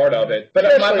that was part of it. But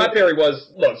my theory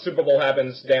was, look, Super Bowl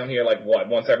happens down here like, what,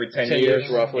 once every 10 years?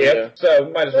 Roughly, yeah. So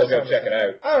might as well go check it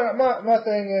out. My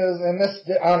thing is, and this,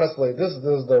 honestly, this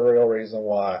is the real reason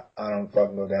why I don't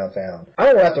fucking go downtown.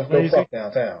 I don't have to go fuck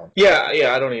downtown. Yeah,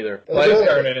 I don't either. Well, just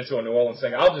turn it into a New Orleans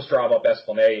thing. I'll just drive up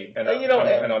Esplanade, and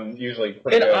I'm usually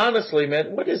pretty good. Honestly,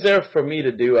 man, what is there for me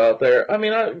to do out there? I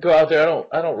mean, I go out there.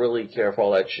 I don't really care for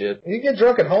all that shit. You get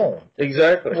drunk at home.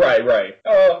 Exactly. Right.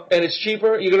 And it's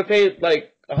cheaper. You're gonna pay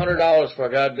like $100 for a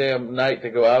goddamn night to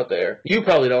go out there. You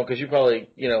probably don't, because you probably,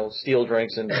 steal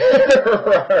drinks and...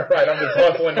 Right, I'm just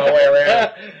hustling my way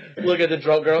around. Look at the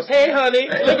drunk girls. Hey, honey,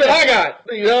 look what I got.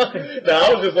 No, I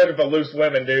was just looking for loose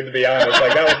women, dude, to be honest.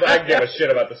 Like, I didn't give a shit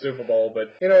about the Super Bowl,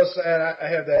 but... and I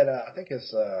have that, I think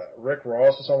it's Rick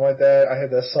Ross or something like that. I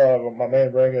had that song, my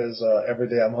main bringer is Every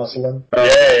Day I'm Hustling.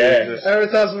 Yeah. Every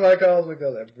time somebody calls me,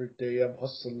 goes, every day I'm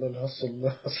hustling.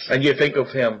 And you think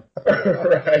of him.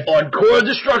 Right. On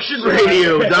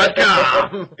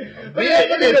CoreDestructionRadio.com. But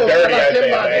it's dirty, I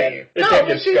think. No,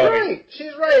 but she's right.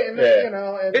 She's right. And,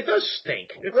 and it does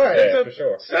stink. It's for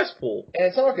sure. Cesspool.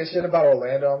 And talking shit about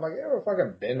Orlando, I'm like, you ever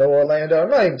fucking been to Orlando? I'm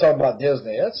not even talking about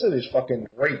Disney. That city's fucking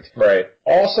great. Right.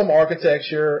 Awesome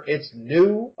architecture. It's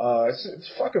new.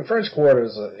 It's fucking French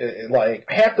Quarters. Like,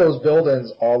 half those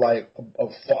buildings are like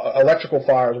electrical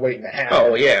fires waiting to happen.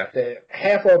 Oh, yeah.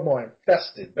 Half of them are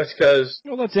infested. That's because...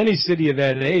 Well, that's any city of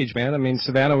that age, man. I mean,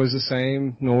 Savannah was the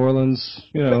same. New Orleans,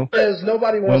 Because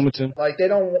nobody wants... Wilmington. Like, they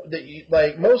don't...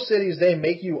 Like, most cities, they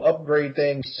make you upgrade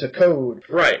things to code.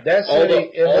 Right. That all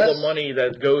city, the money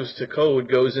that goes to code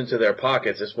goes into their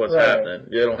pockets. Is what's happening.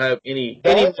 They don't have any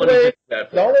money to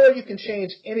that. The only way you can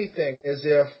change anything is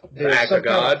if there's some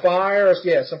kind of fire,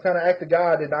 some kind of act of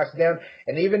God that knocks it down.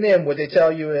 And even then, what they tell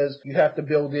you is you have to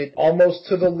build it almost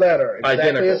to the letter,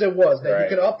 exactly as it was. Now, you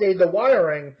can update the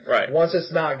wiring once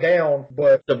it's knocked down,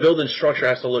 but the building structure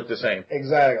has to look the same.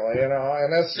 Exactly, and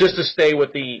that's just to stay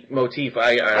with the motif.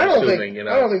 I don't think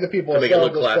the people that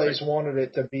selling this place wanted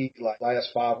it to be like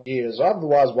last 5 years.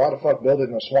 Otherwise, why the fuck build it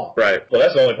in a swamp? Right. Well,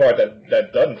 that's the only part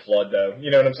that doesn't flood, though. You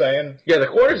know what I'm saying? Yeah, the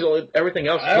quarters, everything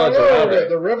else floods around it.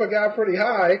 The river got pretty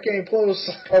high. It came close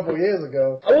a couple years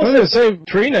ago. I was going to say,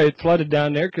 Trina, it flooded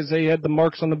down there because they had the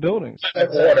marks on the buildings. The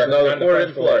quarter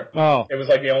didn't flood. Oh. It was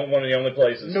like one of the only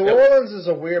places. New Orleans is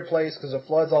a weird place because it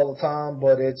floods all the time,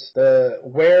 but it's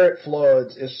where it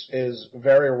floods is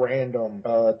very random,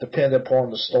 depending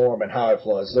upon the storm and how it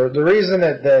floods. The reason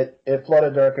that it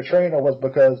flooded during Katrina was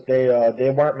because they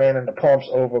weren't manning the pumps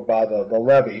over by the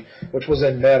levee, which was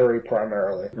in Metairie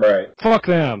primarily. Right. Fuck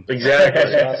them.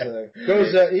 Exactly.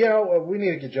 Because we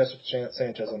need to get Jessica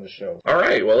Sanchez on the show. All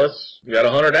right. Well, you got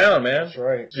to hunt her down, man. That's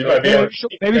right.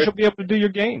 Maybe she'll be able to do your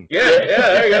game. Yeah.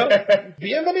 There you go.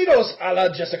 Bienvenidos a la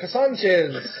Jessica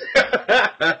Sanchez.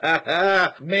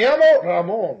 Me llamo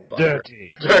Ramon.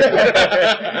 Dirty.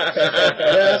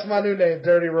 That's my new name,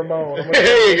 Dirty Ramon.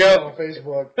 There you go. On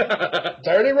Facebook.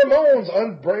 Dirty Ramon's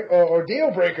or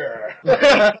Deal Breaker.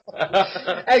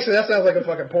 Actually, that sounds like a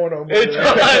fucking porno movie. It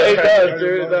does,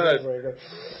 dude. It does.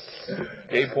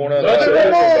 Gay porno. Dirty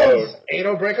Ramon's.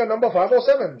 Anal Breaker number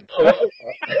 507.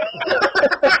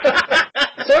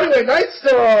 So anyway, Night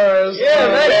Stars. Yeah,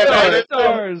 Night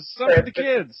Stars. Some for the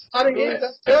kids. I didn't get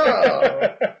that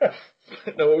stuff.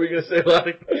 No, what were you gonna say,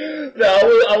 Lattie? No,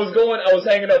 I was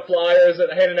handing out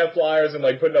flyers and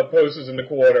like putting up posters in the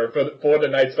quarter for the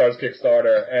Night Stars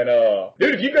Kickstarter. And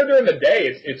dude, if you go during the day,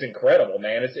 it's incredible,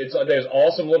 man. It's there's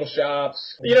awesome little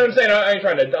shops. You know what I'm saying?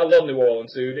 I love New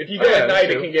Orleans, dude. If you go at night,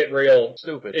 it can get real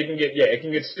stupid. It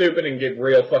can get stupid and get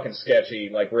real fucking sketchy,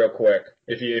 like real quick.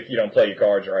 If you don't play your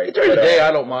cards right. During the day,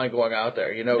 I don't mind going out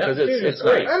there, you know, because it's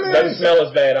great. nice. It doesn't smell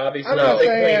as bad, obviously. They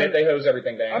clean it, they hose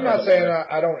everything down. I'm not saying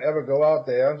I don't ever go out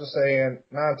there. I'm just saying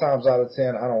 9 times out of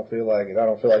 10, I don't feel like it. I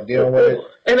don't feel like dealing with it.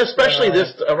 And especially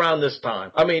around this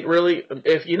time. I mean, really,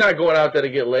 if you're not going out there to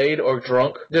get laid or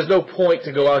drunk, there's no point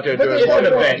to go out there during an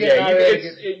event. Yeah,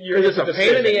 it's a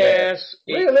pain in the ass.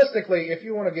 Realistically, if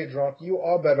you want to get drunk, you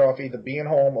are better off either being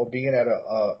home or being at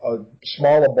a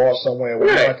smaller bar somewhere where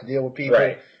you don't have to deal with people.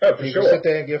 Right. Oh, for you sure. can sit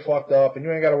there and get fucked up, and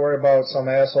you ain't got to worry about some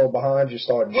asshole behind you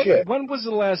starting shit. When was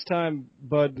the last time,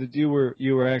 Bud, that you were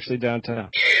actually downtown?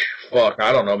 Fuck,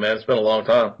 I don't know, man. It's been a long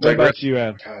time. What about you,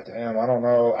 Adam? God damn, I don't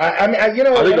know. I mean, you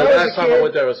know, I think the when last I was a time kid, I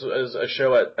went there was a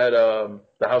show at the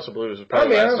House of Blues. I'll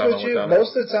be honest with I you, went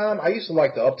most of the time, I used to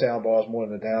like the uptown bars more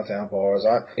than the downtown bars.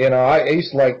 I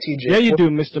used to like TJ. Yeah, you do,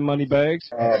 Mr. Moneybags.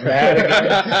 No,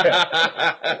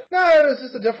 it was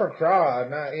just a different crowd.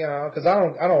 Not, because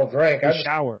I don't drink. I just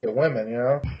shower. get women,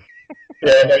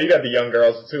 Yeah, no, you got the young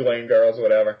girls, the Tulane girls,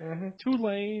 whatever. Mm-hmm.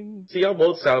 Tulane. See, y'all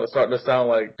both starting to sound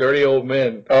like dirty old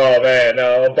men. Oh, man,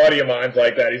 a buddy of mine's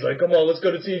like that. He's like, come on, let's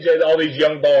go to TJ, all these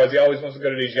young bars. He always wants to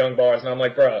go to these young bars. And I'm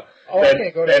like, bro,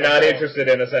 they're not interested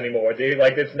in us anymore, dude.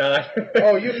 Like, it's not.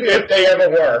 Oh, you feel if they ever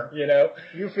were, you know?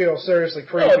 You feel seriously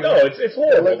creepy. Oh, no, it's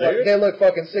horrible, dude. They look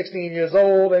fucking 16 years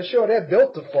old, and sure, they're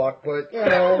built to fuck, but,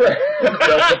 built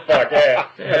to fuck, yeah.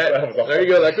 There you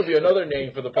go. That could be another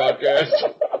name for the podcast.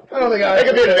 I don't think that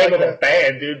could be the name of a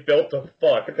band, dude. Built to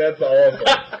fuck. That's awesome.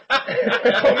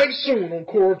 Coming soon on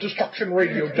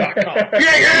CoreDestructionRadio.com.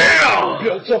 Yeah!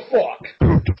 Built to fuck.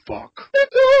 Built to fuck.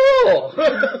 That's all.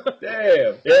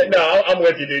 Damn. Yeah, no, I'm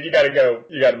with you, dude. You gotta go.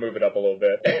 You gotta move it up a little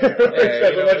bit.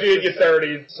 Especially once you hit your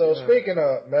 30s. So speaking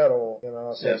of metal,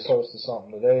 I saw you posted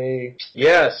something today.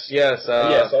 Yes. Yeah,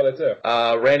 I saw that too.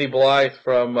 Randy Blythe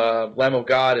from Lamb of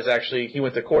God he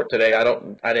went to court today. I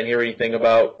didn't hear anything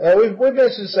about. We've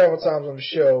mentioned several times on the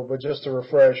show, but just to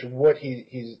refresh, what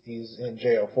he's in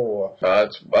jail for.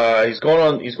 He's going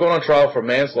on trial for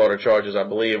manslaughter charges, I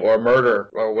believe, or murder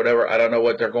or whatever. I don't know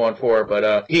what they're going for,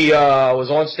 but he was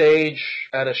on stage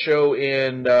at a show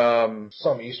in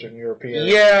some Eastern European.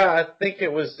 Yeah, I think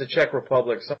it was the Czech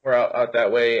Republic, somewhere out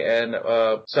that way, and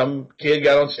some kid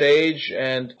got on stage,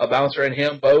 and a bouncer and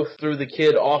him both threw the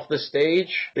kid off the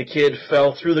stage. The kid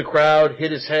fell through the crowd,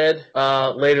 hit his head.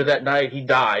 Later that night, he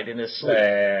died in his sleep.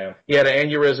 Damn. He had an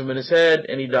aneurysm in his head,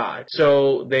 and he died.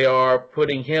 So they are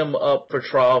putting him up for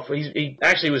trial. He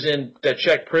actually was in that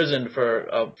Czech prison for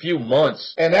a few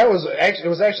months. And it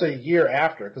was actually a year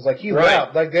after, because he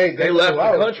left. Like they left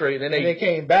the country, then they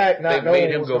came back, not knowing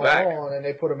what was going on, and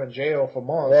they put him in jail for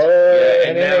months. Yeah,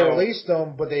 and then they released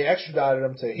him, but they extradited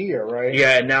him to here, right?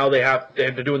 Yeah, and now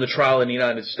they're doing the trial in the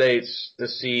United States to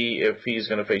see if he's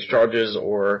going to face charges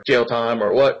or jail time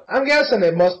or what. I'm guessing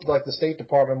the State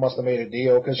Department must have made a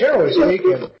deal, because generally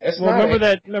speaking, it's not.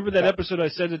 Remember that episode I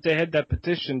said that they had that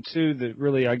petition too that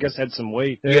really, I guess, had some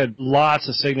weight. They had lots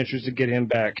of signatures to get him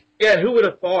back. Yeah, and who would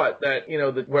have thought that,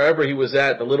 that wherever he was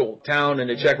at, the little town in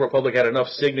the Czech Republic had enough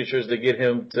signatures to get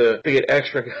him to get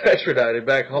extradited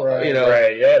back home, Right.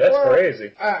 Right, yeah, that's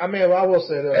crazy. I will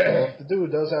say this, though. If the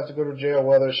dude does have to go to jail,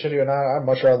 whether it's shitty or not, I'd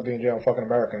much rather be in jail in fucking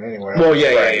America anyway. Well,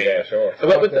 yeah, sure.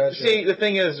 But the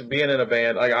thing is, being in a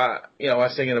band, like I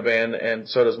sing in a band, and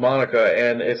so does Monica,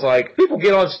 and it's like, people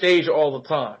get on stage all the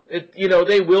time.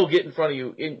 They will get in front of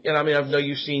you, and I mean, I know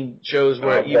you've seen shows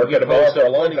where you post up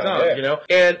plenty times,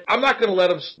 and I'm not going to let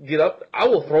them get up. I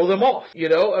will throw them off,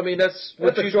 I mean, that's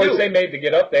what you choice do. they made to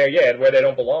get up there, where they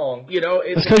don't belong.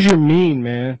 It's because you're mean,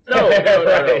 man. No.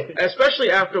 Especially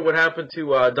after what happened to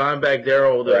Dimebag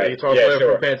Darrell, the guitar player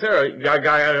from Pantera, got a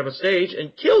guy out on a stage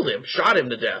and killed him, shot him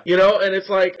to death. And it's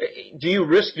like, do you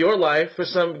risk your life for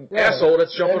some asshole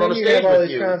that's jumping on a stage with you? You have all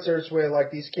these concerts where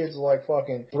these kids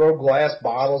fucking throw glass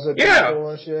bottles at people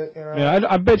and shit. Yeah,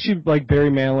 I bet you Barry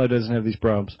Manilow doesn't have these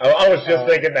problems. I was just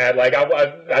thinking that.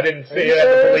 I didn't see it at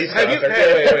the police concert.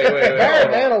 Wait.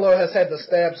 Barry Manilow has had to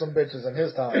stab some bitches in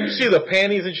his time. You see the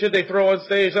panties and shit they throw on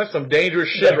stage? That's some dangerous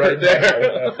shit right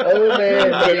there. Oh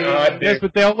man, yes,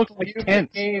 but they all look like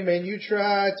tents. You came and you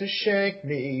tried to shank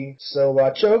me, so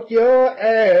I choked your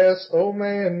ass. Oh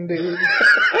man, dude.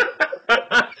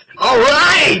 All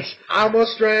right! I'ma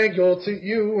strangle to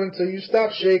you until you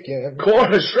stop shaking. Core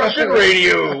Destruction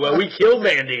Radio, we killed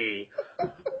Mandy.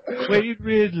 Wade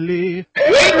Ridley.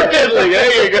 Wade Ridley,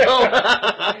 there you go.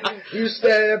 You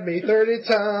stabbed me 30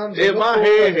 times in my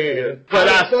head. But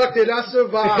I fucked it, I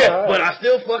survived. Yeah, but I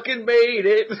still fucking made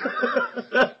it.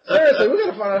 Seriously, we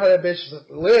gotta find out how that bitch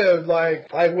lived.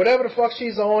 Like whatever the fuck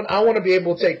she's on, I want to be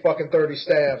able to take fucking 30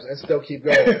 stabs and still keep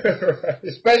going. Right.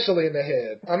 Especially in the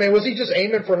head. I mean, was he just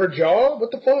aiming for her jaw?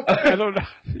 What the fuck? I don't know.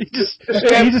 He just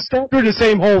stabbed her in the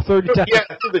same hole 30 times. Yeah,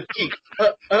 to the cheek.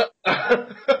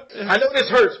 I know this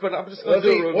hurts, but I'm just gonna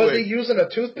do it real quick. Was he using a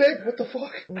toothpick? What the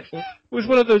fuck? It was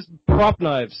one of those prop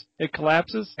knives. It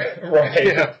collapses. Right.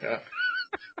 Yeah.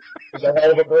 It's a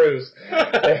hell of a bruise.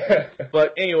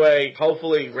 But anyway,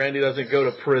 hopefully Randy doesn't go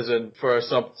to prison for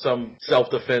some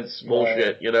self-defense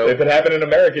bullshit, you know? If it happened in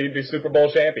America, you'd be Super Bowl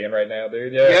champion right now,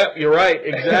 dude. Yeah. Yep, you're right.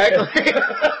 Exactly.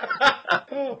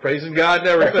 Praising God and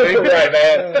everything. Right,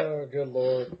 man. Oh, good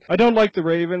Lord. I don't like the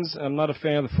Ravens. I'm not a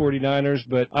fan of the 49ers,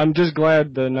 but I'm just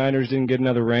glad the Niners didn't get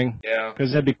another ring. Yeah.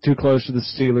 Because that'd be too close to the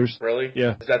Steelers. Really?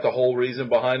 Yeah. Is that the whole reason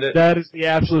behind it? That is the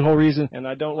absolute whole reason. And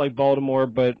I don't like Baltimore,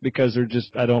 but because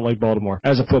I don't like Baltimore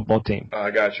as a football team. I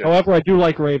got you. However, I do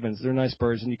like Ravens. They're nice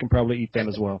birds, and you can probably eat them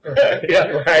as well. Yeah,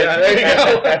 right. Yeah, there you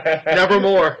go.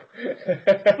 Nevermore.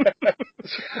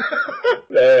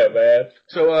 Yeah, man.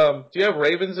 So, do you have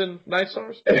Ravens and Night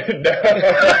Stars?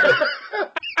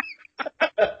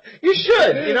 You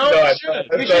should, you know? No, You should.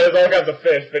 there's all kinds of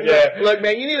fish, but yeah. Look,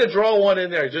 man, you need to draw one in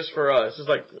there just for us. Just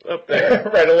like up there.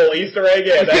 Right, a little Easter egg?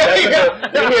 Yeah, we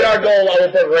hit our goal. I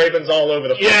will put Ravens all over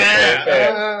the place.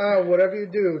 Yeah. Whatever you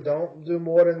do, don't do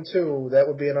more than 2. That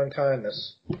would be an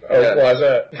unkindness. Oh, why's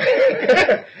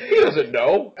that? He doesn't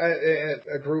know.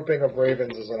 A grouping of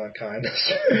ravens is an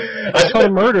unkindness. It's called a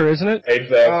murder, isn't it?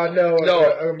 Exactly. No,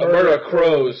 a murder of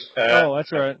crows. Oh,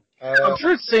 that's right. I'm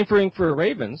sure it's the same thing for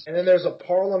ravens. And then there's a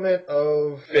parliament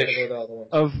of fish.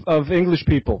 Of English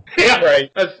people. Yeah, right.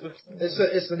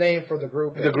 It's the name for the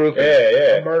group. The group.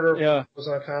 A murder Yeah. was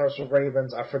an encounters with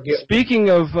ravens. I forget. Speaking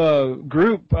of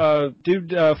group,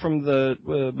 dude from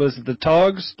was it the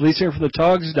Togs? Lead singer from the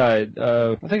Togs died.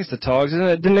 I think it's the Togs, isn't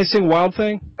it? Didn't they sing Wild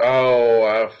Thing?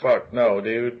 Oh, fuck no,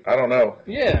 dude. I don't know.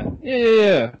 Yeah.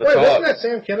 Wait, wasn't that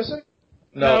Sam Kinison?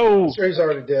 No. I'm sure he's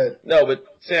already dead. No, but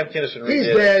Sam Kinison. He's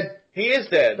dead. He is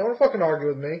dead. Don't fucking argue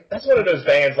with me. That's one of those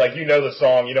bands, like, you know the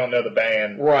song, you don't know the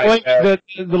band. Right. Like the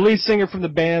lead singer from the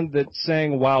band that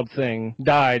sang Wild Thing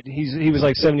died. He was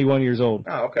like 71 years old.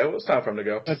 Oh, okay. Well, it's time for him to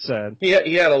go. That's sad. He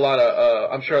had a lot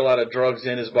of, I'm sure a lot of drugs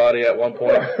in his body at one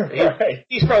point. Right.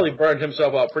 He's probably burned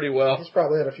himself out pretty well. He's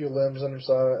probably had a few limbs in him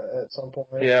at some point.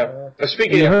 Yeah.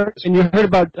 Speaking and you heard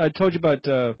about, I told you about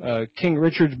King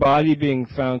Richard's body being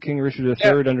found, King Richard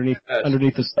III underneath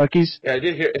the Stuckies. Yeah, I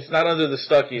did hear, it's not under the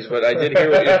Stuckies, but I did hear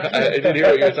what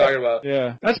you were talking about.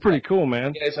 Yeah, that's pretty cool,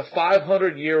 man. Yeah, it's a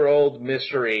 500-year-old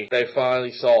mystery they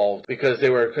finally solved because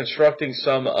they were constructing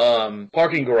some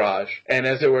parking garage, and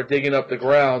as they were digging up the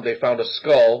ground, they found a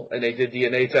skull, and they did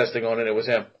DNA testing on it, and it was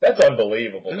him. That's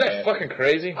unbelievable. Isn't that fucking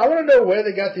crazy? I want to know where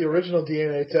they got the original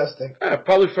DNA testing.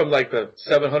 Probably from like the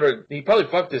 700. He probably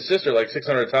fucked his sister like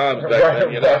 600 times back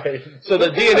then, you know. Right. So the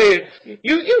DNA,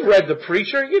 you've read The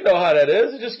Preacher, you know how that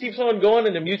is. It just keeps on going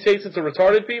and it mutates into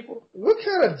retarded people. What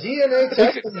kind of DNA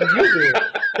testing do you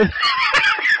do?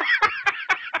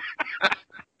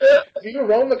 Do you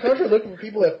roam the country looking for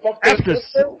people that fucked their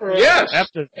sister? Yes.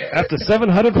 After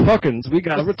 700 fuckings, we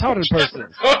got a retarded person.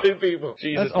 Retarded people.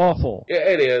 Jesus. That's awful. Yeah,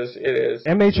 it is. It is.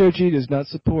 MHOG does not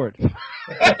support. Wait,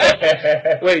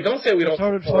 don't say we don't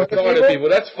Retarded support fucking retarded people.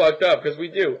 That's fucked up because we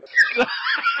do.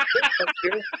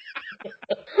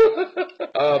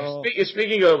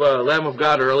 Speaking of Lamb of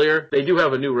God earlier, they do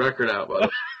have a new record out, by the way.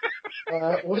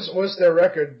 What's their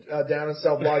record down in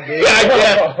Cell Block Gate?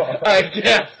 I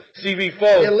guess.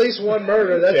 CB4. At least one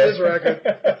murder. That's his record.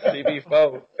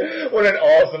 CB4. What an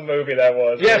awesome movie that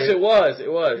was. Yes, dude. it was.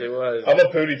 I'm a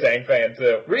Pootie Tang fan,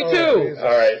 too. Me too.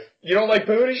 All right. You don't like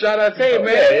Pootie? Shout out to you,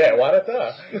 man. Yeah, why not?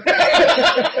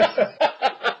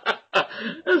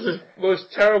 This is the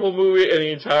most terrible movie in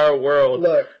the entire world.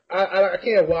 Look, I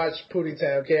can't watch Pootie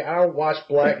Tang, okay? I don't watch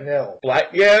Black Nell.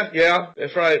 Yeah,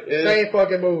 that's right. Same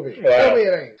fucking movie. Wow. Tell me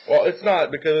it ain't. Well, it's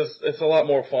not because it's a lot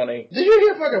more funny. Did you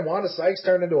hear fucking Wanda Sykes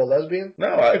turned into a lesbian?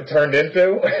 No, turned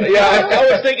into? Yeah,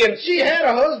 I was thinking she had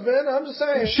a husband. I'm just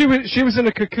saying. She was in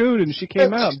a cocoon and she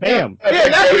came out. Bam. Yeah,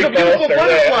 that's a beautiful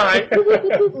butterfly.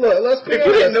 Look, let's be If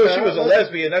you didn't know she was a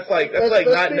lesbian, that's like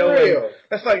not knowing. Real.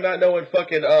 That's like not knowing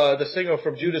fucking the singer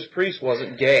from Judas Priest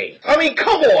wasn't gay. I mean,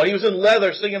 come on, he was in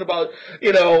leather singing about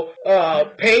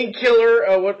Painkiller,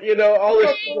 all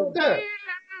this.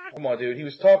 Come on, dude. He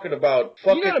was talking about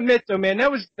fucking... You gotta admit, though, man,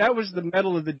 that was the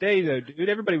metal of the day, though, dude.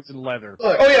 Everybody was in leather.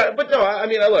 Look, oh, yeah, but no, I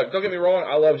mean, look, don't get me wrong.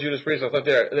 I love Judas Priest. I thought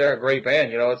they're a great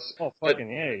band, you know.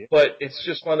 But it's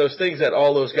just one of those things that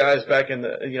all those guys back in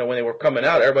the, you know, when they were coming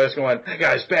out, everybody's going, that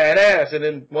guy's badass. And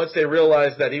then once they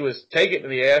realized that he was taking it to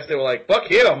the ass, they were like, fuck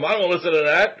him. I don't listen to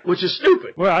that. Which is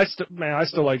stupid. Well, I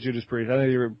still like Judas Priest. I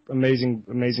think they were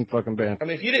amazing fucking band. I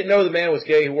mean, if you didn't know the man was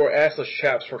gay, he wore assless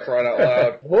chaps for crying out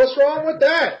loud. What's wrong with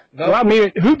that? No. Well, I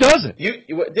mean, who doesn't?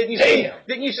 Didn't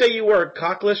you say you wore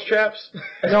cockless chaps?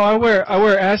 No, I wear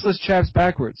assless chaps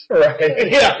backwards. Right.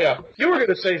 Yeah. You were going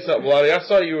to say something, Lattie. I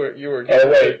saw you were. Oh,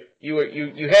 wait.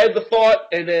 You had the thought,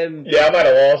 and then... Yeah, I might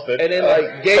have lost it. And then,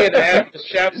 like, gay and assless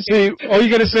chaps. See, all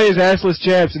you gotta say is assless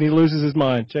chaps, and he loses his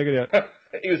mind. Check it out.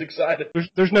 He was excited.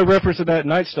 There's no reference to that in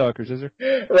Night Stalkers, is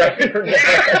there? Right.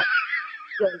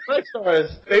 Night Stars.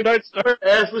 They Night Star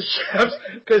assless chaps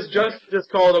because Justin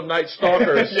just called them Night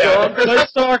Stalkers. Night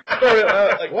Stalker.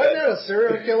 Wasn't there a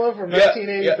serial killer from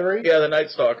 1983? Yeah, the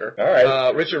Night Stalker. All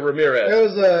right. Richard Ramirez. There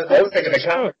was I was thinking the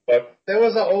comic book. There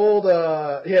was an old,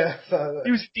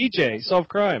 He was a DJ, solved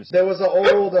crimes. There was an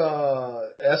old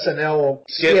SNL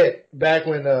skit back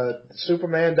when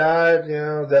Superman died, you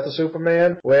know, Death of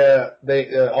Superman, where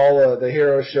they all the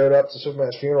heroes showed up to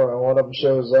Superman's funeral, and one of them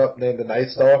shows up named the Night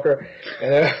Stalker,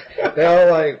 and they're all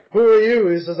like, "Who are you?"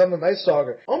 He says, "I'm the Night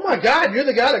Stalker." "Oh my God, you're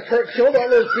the guy that killed all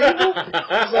those people?"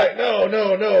 He's like, "No,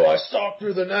 I stalked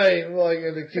through the night." And like,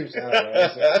 and it keeps. I don't know.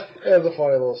 It was a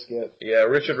funny little skit. Yeah,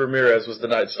 Richard Ramirez was the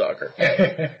Night Stalker.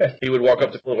 He would walk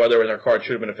up to people while they were in their car and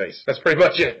shoot them in the face. That's pretty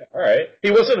much it. All right.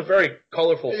 He wasn't a very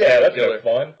colorful that's killer.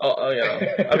 Fun. You know.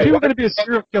 If you were going to be a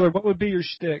serial killer, what would be your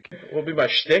shtick? What would be my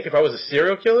shtick if I was a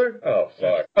serial killer? Oh,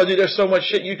 fuck. Oh, dude, there's so much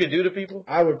shit you could do to people.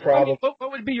 I would probably... what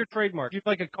would be your trademark? You'd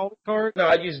like a call card? No,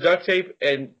 I'd use duct tape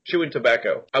and chewing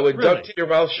tobacco. I would duct tape your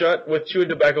mouth shut with chewing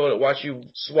tobacco and watch you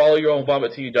swallow your own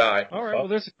vomit till you die. All right, well,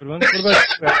 there's a good one. What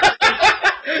about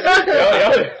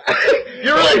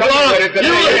You really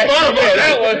thought about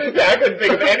that one. I couldn't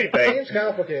think of anything. Seems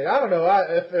complicated. I don't know.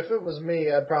 If it was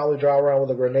me, I'd probably drive around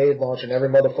with a grenade launcher, and every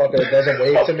motherfucker that doesn't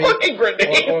wave to me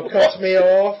or cuts me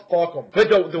off, fuck them. But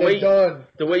the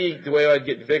way I'd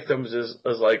get victims is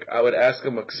like I would ask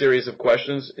them a series of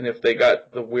questions, and if they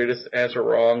got the weirdest answer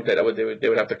wrong, they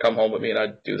would have to come home with me, and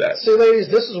I'd do that. See, ladies,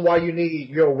 this is why you need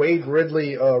your Wade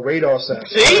Ridley radar sensor.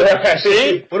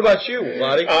 See? What about you,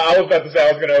 Lattie? I was about to say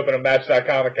I was going to open a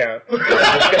Match.com account.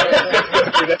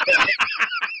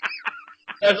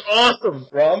 That's awesome,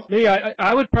 Rom. Me,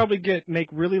 I would probably make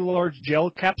really large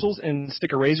gel capsules and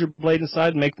stick a razor blade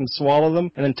inside and make them swallow them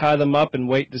and then tie them up and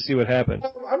wait to see what happens.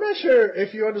 I'm not sure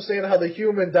if you understand how the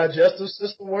human digestive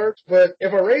system works, but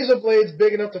if a razor blade's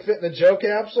big enough to fit in a gel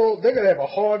capsule, they're going to have a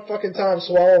hard fucking time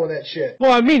swallowing that shit.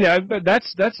 Well, I mean,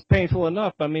 that's painful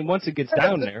enough. I mean, once it gets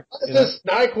down there. This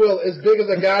NyQuil as big as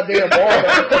a goddamn ball.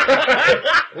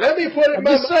 Let me put it in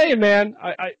my mouth. I'm just saying, man.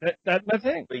 That's my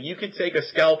thing. You could take a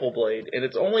scalpel blade, and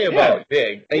it's only about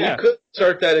big, and you could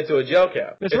insert that into a gel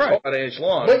cap. That's it's right. About an inch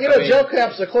long. But you know, gel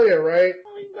caps are clear, right?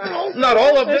 Not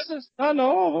all of them. Not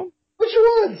all of them. Which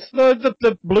ones?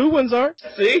 The blue ones are.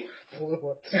 See?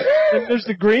 And there's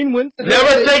the green ones.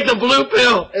 Never take the blue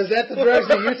pill. Is that the drugs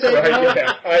that you take?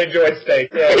 I enjoy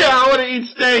steak. Yeah, I want to eat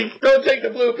steak. Don't take the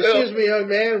blue pill. Excuse me, young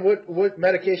man. What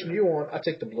medication do you want? I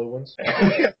take the blue ones.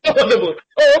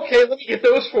 Oh, okay. Let me get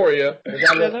those for you.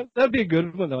 That'd be a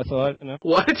good one, though. I thought. You know.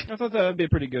 What? I thought that would be a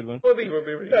pretty good one. Would be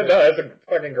really no, that's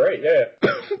fucking great. Yeah.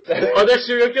 Are there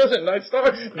serial killers at Night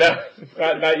Stars? No,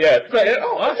 not yet.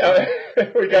 Oh, awesome.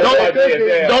 We got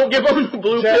don't give them the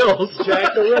blue pills.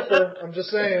 Jack the Ripper. I'm just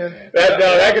saying.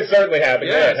 That could certainly happen.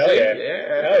 Yeah, hell yeah.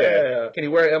 Hell yeah. Can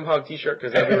you wear an M-Hog t-shirt?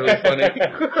 Because that'd be really funny.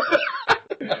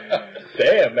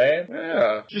 Damn, man.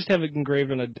 Yeah. Just have it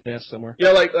engraved on a desk somewhere.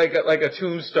 Yeah, like a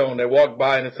tombstone. They walk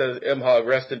by and it says M-Hog,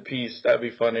 rest in peace. That'd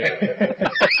be funny.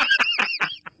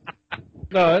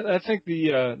 No, I think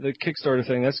the Kickstarter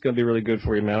thing, that's going to be really good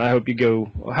for you, man. I hope you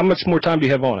go. How much more time do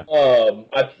you have on it?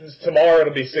 Tomorrow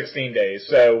it'll be 16 days,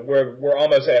 so we're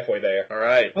almost halfway there. All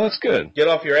right. Well, that's good. Get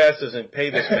off your asses and pay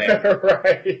this man.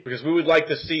 Right. Because we would like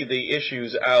to see the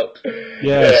issues out.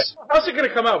 Yes. Yeah. How's it going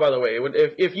to come out, by the way?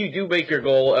 If you do make your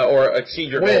goal or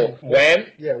exceed your goal. When?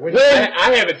 Yeah, when.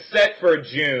 I have it set for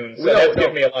June, so that's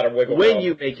giving me a lot of wiggle room. When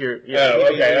you make your... okay.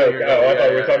 I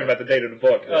thought we were talking about the date of the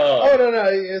book. Oh, no.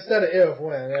 Instead of if,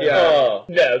 when. Yeah.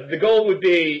 No, the goal would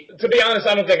be, to be honest,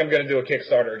 I don't think I'm going to do a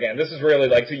Kickstarter again. This is really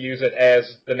like to use it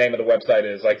as the name of the website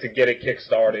is, like to get it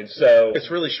kickstarted. So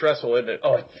it's really stressful, isn't it?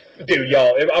 Oh, dude,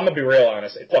 y'all, I'm going to be real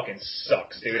honest. It fucking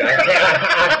sucks, dude.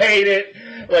 I hate it.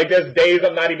 Like, there's days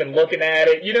I'm not even looking at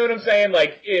it. You know what I'm saying?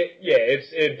 Like,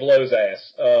 it blows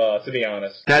ass, to be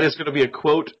honest. That is going to be a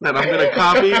quote that I'm going to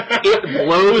copy. It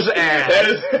blows ass. That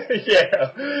is,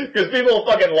 yeah. Because people will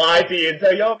fucking lie to you and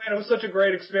tell you, oh man, it was such a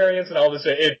great experience and all this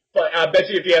shit. I bet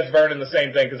you if you ask Vernon the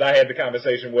same thing, because I had the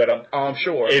conversation with him. I'm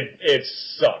sure. It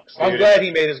sucks, dude. I'm glad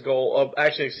he made his goal,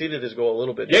 actually exceeded his goal a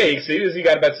little bit. Yeah, he exceeded. He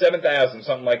got about 7,000,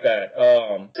 something like that.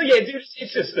 So yeah, dude,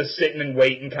 it's just the sitting and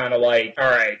waiting kind of like, all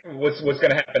right, what's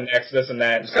going to happen next, this and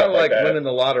that. It's kind of like winning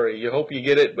the lottery. You hope you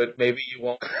get it, but maybe you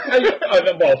won't.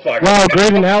 Well, fuck. Wow,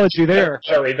 great analogy there.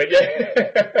 Sorry, but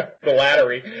yeah, the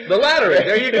lottery. The lottery.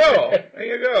 There you go. There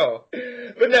you go.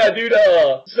 But no, dude.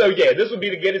 So yeah, this would be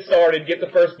to get it started, get the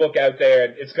first book out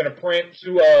there. It's going to print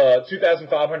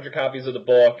 2,500 copies of the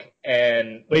book,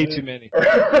 and way too many.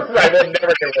 Right, we'll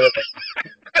never get rid of it.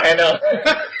 And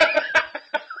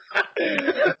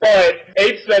but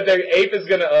Ape said that Ape is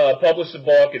going to publish the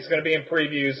book. It's going to be in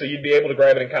preview, so you'd be able to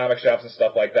grab it in comic shops and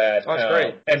stuff like that. That's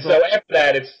great. And so after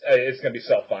that, it's going to be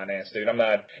self-financed, dude. I'm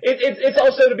not. It's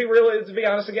also to be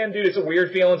honest again, dude. It's a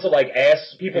weird feeling to like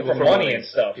ask people for money and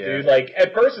stuff, dude. Like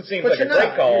at first it seems like a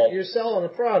great call. You're selling a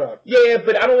product. Yeah,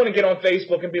 but I don't want to get on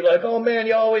Facebook and be like, oh man,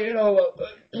 y'all,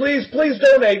 please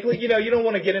donate. Please, you don't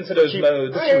want to get into those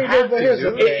modes. You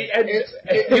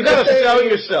got to sell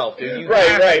yourself, dude.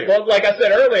 Right. Well, like I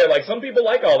said earlier, like some people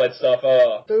like all that stuff.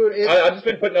 Dude, I've just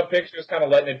been putting up pictures, kind of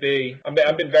letting it be.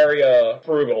 I've been very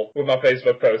frugal with my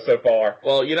Facebook posts so far.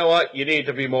 Well, you know what? You need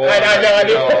to be more.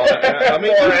 I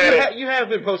mean, you have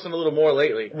been posting a little more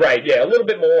lately. Right. Yeah, a little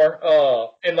bit more.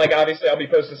 And like obviously, I'll be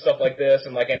posting stuff like this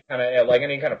and like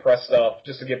any kind of press stuff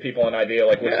just to give people an idea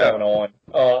like what's going on.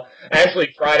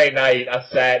 Actually, Friday night,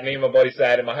 me and my buddy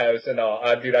sat in my house and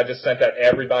dude, I just sent out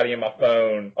everybody in my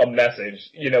phone a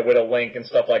message, with a link and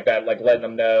stuff like that, like letting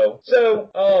them know. So,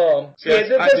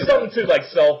 there's something to like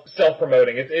self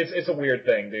promoting. It's a weird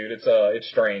thing, dude. It's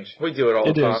strange. We do it all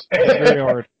the time. It's very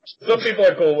hard. Some people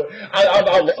are cool. I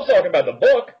love talking about the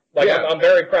book. Like I'm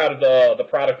very proud of the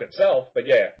product itself, but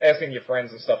yeah, asking your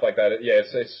friends and stuff like that. Yeah,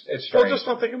 it's strange. Well, just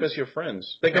don't think of them as your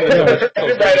friends. Think of them as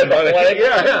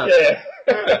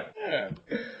Yeah.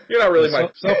 You're not really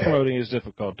self-promoting is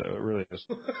difficult, though. It really is.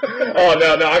 Oh,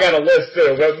 no, I got a list,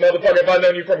 too. But, motherfucker, if I've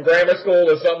known you from grammar school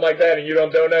or something like that and you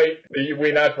don't donate,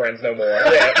 we're not friends no more.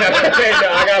 Yeah,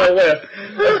 I got a list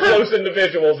of close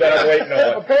individuals that I'm waiting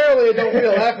on. Apparently it don't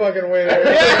feel that fucking weird.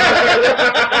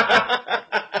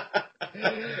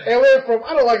 And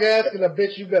I don't like asking a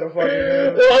bitch you better fucking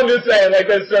know. Well, I'm just saying, like,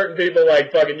 there's certain people,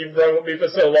 like, fucking, you've run with me for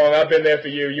so long, I've been there for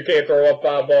you, you can't throw up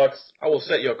 $5. I will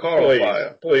set your car on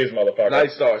fire. Please, motherfucker.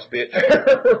 Night stars, bitch.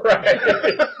 Right.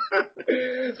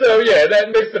 So, yeah,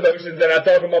 that mixed emotions, and I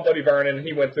talked to my buddy Vernon, and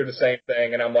he went through the same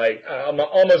thing, and I'm like, I'm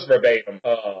almost verbatim,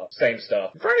 same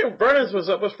stuff. Vernon's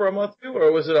was for a month, too,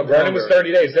 or was it Vernon was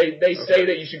 30 days. They say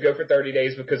that you should go for 30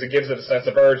 days because it gives it a sense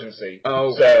of urgency.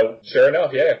 Oh. So, sure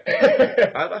enough,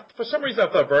 yeah. For some reason,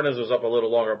 I thought Vernon's was up a little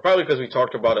longer, probably because we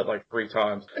talked about it like 3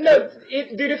 times. No,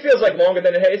 dude, it feels like longer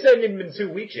than it has. It hasn't even been 2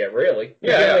 weeks yet, really.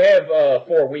 We only have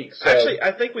 4 weeks. So. Actually,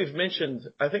 I think we've mentioned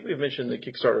the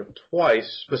Kickstarter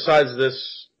twice besides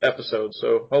this episode,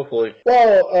 so hopefully.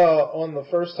 Well, on the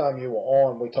first time you were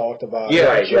on, we talked about it.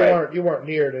 Right. You weren't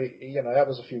near to, that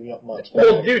was a few months back.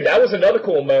 Well, dude, that was another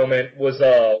cool moment was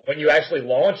when you actually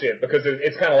launch it, because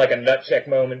it's kind of like a nut check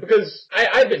moment, because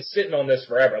I've been sitting on this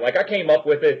forever. Like, I came up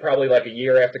with it probably like a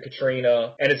year after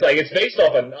Katrina, and it's based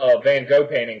off a Van Gogh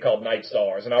painting called Night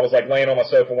Stars, and I was like laying on my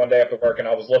sofa one day after work, and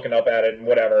I was looking up at it and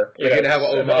whatever. You can have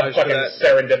an homage to that.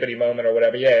 Serendipity moment or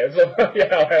whatever. Yeah,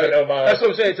 I'll have an homage. That's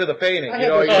what I'm saying to the painting.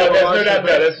 There's no doubt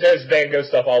about it. There's Van Gogh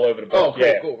stuff all over the book.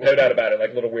 Oh, cool. No doubt about it.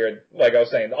 Like little weird, like I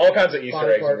was saying, all kinds of Easter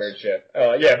eggs and weird shit.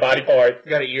 Body parts.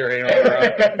 Got an ear hanging on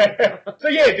around. So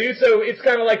yeah, dude. So it's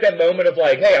kind of like that moment of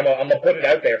like, hey, I'm gonna put it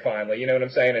out there finally. You know what I'm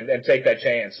saying? And take that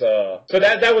chance. So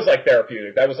that was like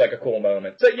therapeutic. That was like a cool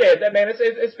moment. So yeah,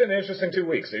 it's been an interesting 2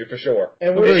 weeks, dude, for sure.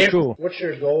 And cool. What's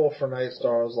your goal for Night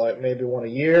Stars? Like maybe one a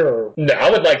year or? No,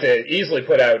 I would like to easily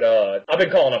put out. I've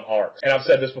been calling them arcs, and I've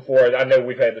said this before. I know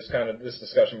we've had this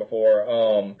discussion before.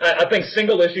 I think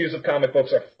single issues of comic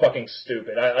books are fucking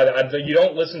stupid. You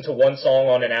don't listen to one song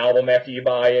on an album after you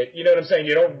buy it. You know what I'm saying?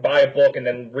 You don't buy a book and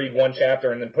then read one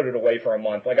chapter and then put it away for a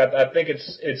month. Like I think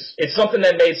it's something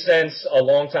that made sense a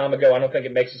long time ago. I don't think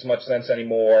it makes as much sense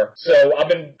anymore. So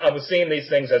I was seeing these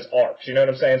things as arcs. You know what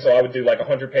I'm saying? So I would do like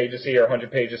 100 pages here,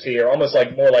 100 pages here, almost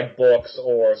like more like books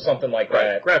or something like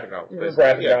that. Graphic novels.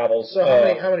 Graphic novels. So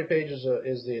how many pages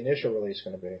is the initial release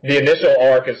going to be? The initial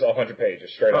arc is 100 pages.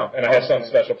 straight up. And I have something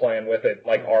special planned with it,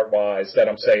 like art-wise, that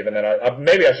I'm saving. And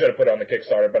maybe I should have put it on the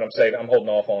Kickstarter, but I'm holding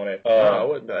off on it.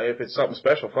 If it's something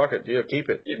special, fuck it. Keep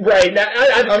it. Right. Now,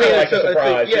 I just feel like a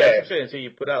surprise. That's what I'm saying. So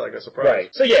you put out like a surprise. Right.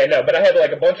 So yeah, no, but I have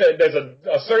like a bunch of, there's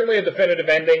certainly a definitive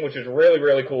ending, which is really,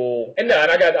 really cool. And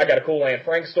I got a cool Anne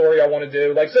Frank story I want to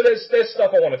do. Like, so there's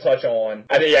stuff I want to touch on.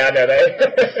 I know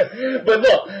that. But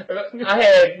look, I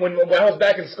had, when I was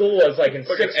back in school, I was like in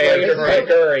 6th grade or 7th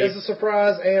grade. It's a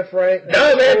surprise, Anne Frank.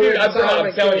 No, man, dude, I'm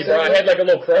telling you, bro, I had like a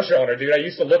little crush on her, dude. I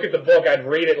used to look at the book, I'd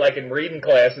read it like in reading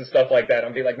class and stuff like that.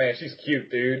 I'd be like, man, she's cute,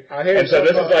 dude. And so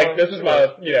this is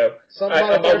my, you know,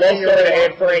 my love story to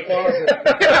Anne Frank.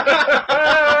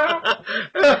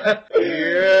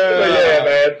 Yeah,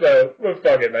 man. So,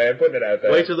 fuck it, man. Putting it out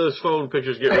there. Wait till those phone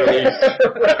pictures get released.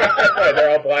 Right,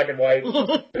 they're all black and white.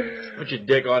 Put your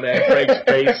dick on Anne Frank's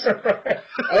face.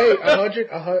 Hey,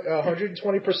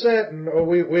 120%, and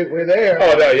we're there.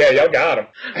 Oh no, yeah, y'all got them.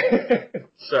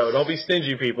 So don't be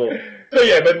stingy, people. So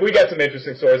yeah, but we got some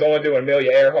interesting stories. I want to do an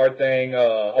Amelia Earhart thing.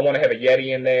 I want to have a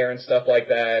Yeti in there and stuff like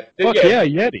that. Fuck yeah,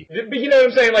 Yeti. But you know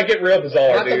what I'm saying? Like, get real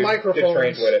bizarre, not dude. The microphones. Get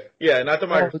strange with it. Yeah, not the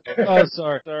microphone. Oh,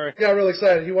 sorry. He got real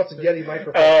excited. He wants a Yeti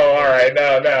microphone. Oh, all right.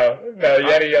 No,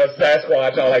 Yeti,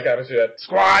 Sasquatch, all that kind of shit.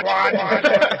 Squatch. What?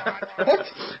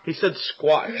 He said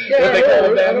squatch. Yeah, what they call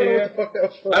him down I don't know here? what the fuck that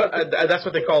was for. That's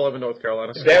what they call him in North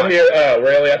Carolina. Squatch. Down here,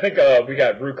 really? I think we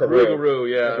got Rougarou. Rougarou,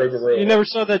 yeah. Rougarou. You never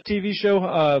saw that TV show,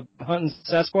 Hunting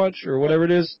Sasquatch, or whatever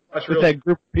it is? That's with real. that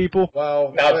group of people?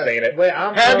 Well, I've seen it.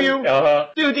 Have you? Uh-huh.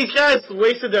 Dude, these guys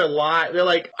wasted their life. They're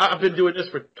like, I've been doing this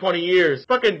for 20 years.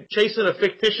 Fucking chasing a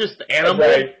fictitious animal.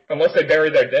 Right. Unless they bury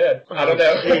their dead. I don't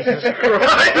know. Jesus Christ.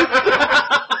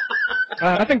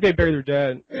 I think they buried their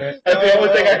dad. That's the only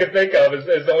thing I can think of is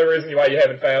the only reason why you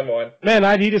haven't found one. Man,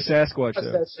 I'd eat a Sasquatch, What's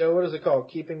though. that show? What is it called?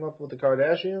 Keeping Up with the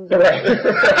Kardashians? Right.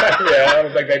 Yeah, I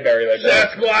don't think they bury their dead.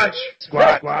 Sasquatch.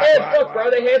 Fuck,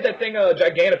 bro. They had that thing,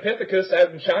 Gigantopithecus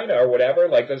out in China or whatever.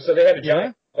 Like, so they had a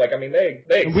giant. Like, I mean, they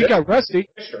And we got Rusty.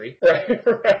 history. Right.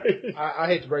 I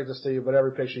hate to break this to you, but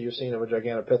every picture you've seen of a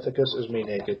Gigantopithecus is me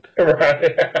naked.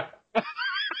 Right.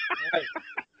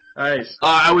 Nice.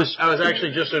 I was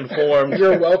actually just informed.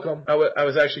 You're welcome. I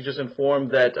was actually just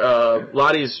informed that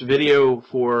Lottie's video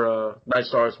for Night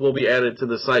Stars will be added to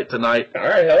the site tonight. All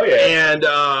right, hell yeah. And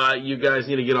you guys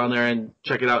need to get on there and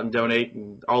check it out and donate.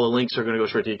 And all the links are going to go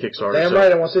straight to your Kickstarter. Damn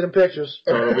right, I want to see them pictures.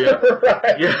 So it'll be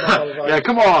right. Yeah,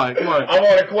 come on. I'm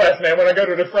on a quest, man. When I go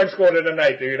to the French Quarter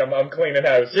tonight, dude, I'm cleaning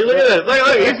house. See, look at this.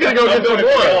 Look, he's going to go get some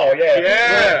more. Oh,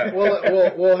 yeah.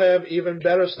 We'll have even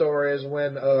better stories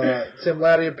when Tim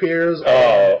Lattie appears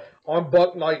on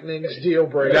Buck Lightning's Deal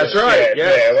Breaker. That's right.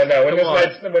 When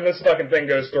this fucking thing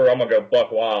goes through, I'm gonna go buck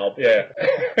wild. Yeah,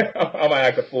 I'm gonna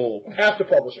act a fool. After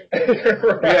publishing.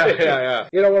 Right. Yeah.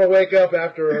 You don't want to wake up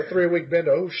after a 3-week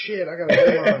bender. Oh shit, I gotta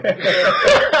go on.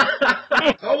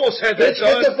 Almost had that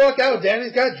Get the fuck out,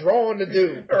 Danny's got drawing to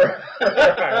do.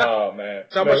 Oh man.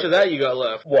 So how much of that you got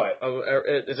left? What?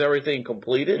 Is everything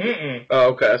completed? Mm-mm. Oh,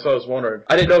 okay. That's what I was wondering.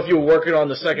 I didn't know if you were working on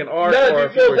the second arc or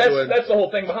if you were doing... That's the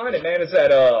whole thing behind it, man, is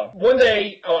that one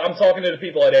day I'm talking to the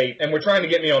people at 8, and we're trying to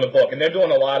get me on the book, and they're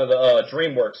doing a lot of the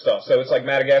DreamWorks stuff. So it's like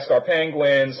Madagascar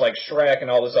Penguins, like Shrek, and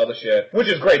all this other shit, which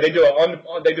is great. They do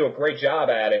a great job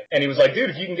at it. And he was like, dude,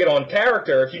 if you can get on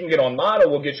character, if you can get on model,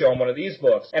 we'll get you on one of these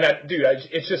books. And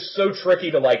it's just so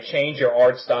tricky to like change your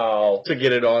art style to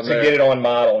get it on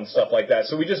model and stuff like that.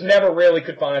 So we just never really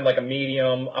could find like a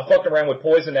medium. I fucked around with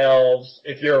Poison Elves.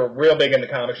 If you're real big into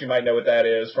comics, you might know what that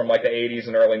is from like the 80s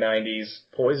and early 90s.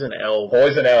 Poison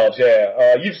Elves,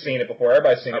 yeah. You've seen it before.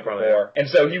 Everybody's seen it before. And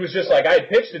so he was just like, I had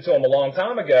pitched it to him a long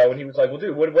time ago, and he was like, well,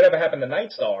 dude, whatever happened to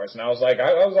Night Stars? And I was like,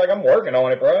 I'm working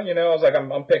on it, bro. You know, I was like,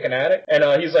 I'm picking at it. And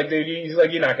he's like, dude,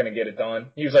 you're not going to get it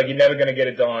done. He was like, you're never going to get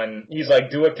it done. He's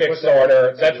like, do a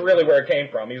Kickstarter. That's really where it came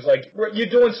from. He was like, you're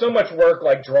doing so much work,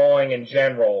 like drawing in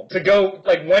general, to go,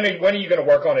 like, when are you going to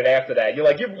work on it after that? You're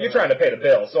like, you're trying to pay the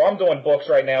bill. So I'm doing books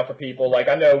right now for people. Like,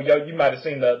 I know, you might have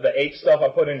seen the ape stuff I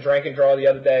put in Drink and Draw the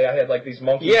other day. I had like these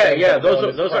monkeys. Yeah, those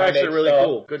are actually really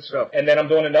cool. Good stuff. And then I'm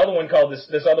doing another one called this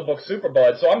other book,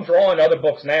 Superbud. So I'm drawing other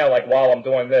books now, like while I'm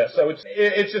doing this. So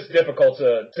it's just difficult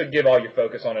to give all your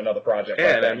focus on another project.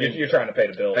 Yeah, like that. You're trying to pay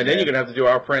the bills. And then you're gonna have to do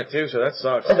our print too, so that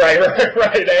sucks. Right.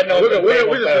 We're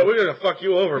we're gonna fuck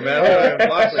you over, man.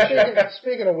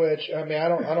 Speaking of which, I mean, I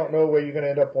don't know where you're gonna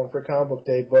end up on for Comic Book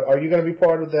Day, but are you gonna be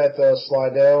part of that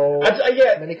Slidell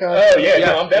minicon? Oh yeah,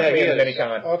 no, I'm definitely in the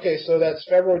minicon. Okay, so that's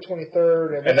February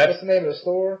 23rd, and what's the name of the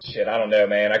store? Shit, I don't know,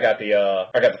 man. I got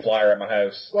the flyer at my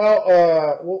house.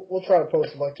 Well, we'll try to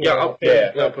post a link to it. I'll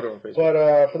put it on Facebook.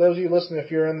 But for those of you listening,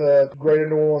 if you're in the greater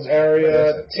New Orleans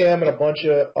area, Tim and a bunch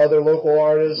of other local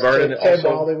artists, Ted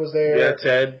Wiley was there. Yeah,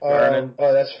 Ted, Vernon.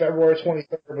 That's February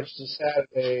 23rd, which is a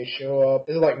Saturday. Show up.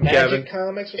 Is it like Magic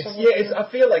Comics or something? I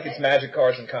feel like it's Magic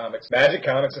Cards and Comics. Magic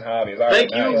Comics and Hobbies.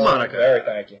 Thank you, Monica. Very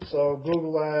thank you. So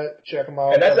Google that, check them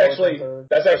out. And that's actually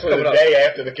the day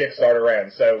after the Kickstarter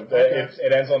ends. So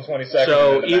it ends on 22nd.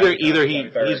 So either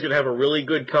he's gonna have a really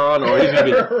good con, or he's gonna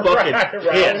be fucking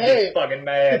right. He's fucking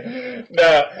mad.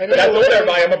 No, but I told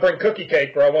everybody I'm gonna bring cookie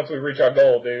cake, bro, once we reach our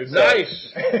goal, dude. So.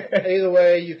 Nice. Either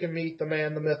way, you can meet the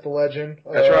man, the myth, the legend.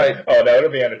 That's right. Oh no, it'll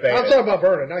be entertaining. I'm talking about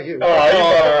Vernon, not you.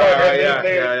 Yeah.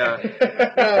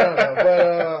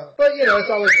 No, but you know, it's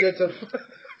always good to.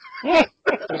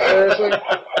 Seriously.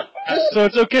 So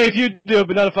it's okay if you do it,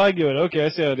 but not if I do it. Okay, I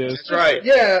see how it is. That's right.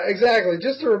 Yeah, exactly.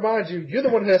 Just to remind you, you're the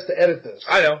one who has to edit this.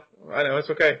 I know. It's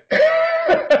okay.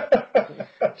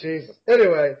 Jesus.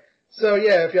 Anyway, so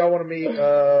yeah, if y'all want to meet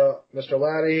Mr.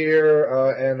 Lattie here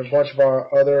and a bunch of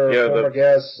our other former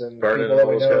guests and Vernon people that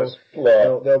we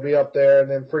know, they'll be up there.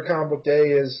 And then Free Comic Book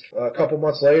Day is a couple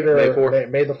months later. May 4th.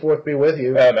 May the 4th be with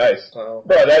you. Oh, nice. So.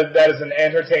 Bro, that is an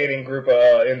entertaining group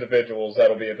of individuals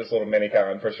that'll be at this little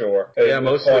mini-con for sure. Yeah,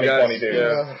 most of the guys.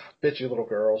 Dudes. Bitchy little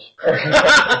girls.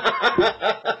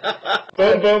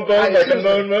 Boom, boom, boom, like a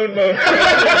moon.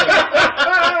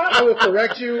 I will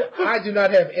correct you. I do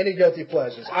not have any guilty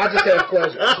pleasures. I just have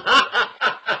pleasures.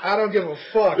 I don't give a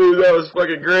fuck. Dude, that was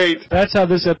fucking great. That's how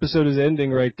this episode is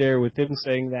ending right there, with him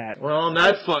saying that. Well, on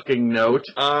that fucking note,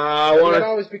 I want to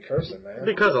always be cursing, man.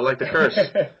 Because I like to curse.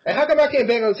 And how come I can't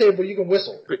bang on the table? You can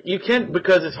whistle. You can't,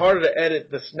 because it's harder to edit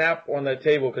the snap on that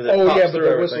table because it but pops through the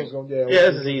everything. whistle's going.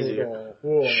 Yeah, this is easier.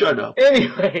 Shut up.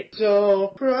 Anyway,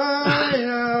 so cry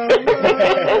out.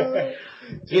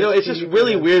 You know, it's just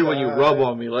really weird when you rub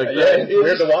on me like that. Yeah, it's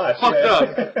weird to watch. Fucked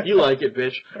up. You like it,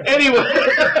 bitch. Anyway.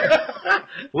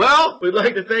 Well, we'd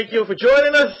like to thank you for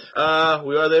joining us.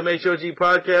 We are the MHOG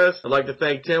Podcast. I'd like to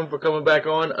thank Tim for coming back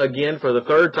on again for the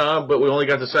third time, but we only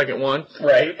got the second one.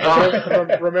 Right.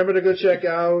 Remember to go check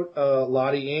out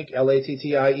Lattie Inc.,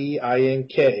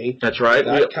 LATTIEINK. That's right.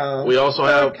 .com. We also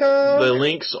have the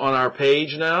links on our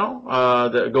page now.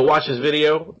 Go watch his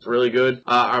video. It's really good.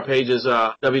 Our page is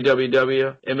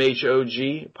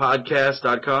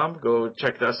www.mhogpodcast.com. Go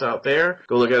check us out there.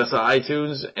 Go look at us on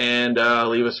iTunes and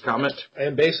leave us a comment.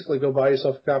 And basically go buy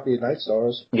yourself a copy of Night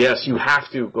Stars. Yes, you have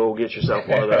to go get yourself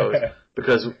one of those.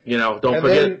 Because, you know, don't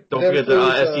forget the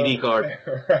STD card.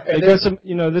 Right. They got some,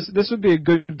 you know, this would be a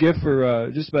good gift for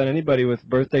just about anybody with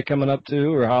birthday coming up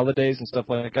too, or holidays and stuff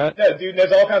like that. Yeah, dude,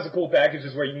 there's all kinds of cool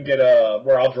packages where you can get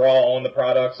where I'll draw on the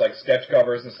products, like sketch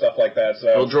covers and stuff like that.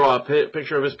 So we'll draw a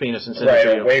picture of his penis and send it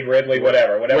to you. Wade Ridley,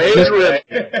 whatever. Wade Ridley.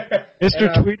 Mr.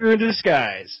 Tweeter in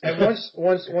disguise. And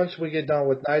once we get done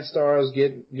with Night Stars,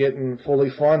 getting fully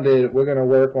funded, we're going to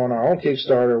work on our own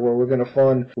Kickstarter where we're going to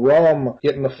fund Rum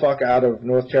getting the fuck out of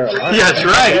North Carolina. Yeah, that's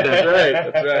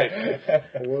right.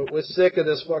 We're sick of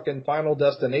this fucking Final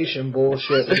Destination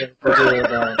bullshit.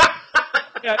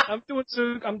 Yeah, I'm doing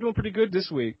pretty good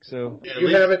this week. So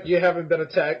you haven't been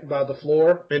attacked by the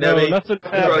floor? No, nothing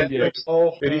happened yet.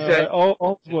 Did he say?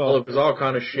 All well. It was all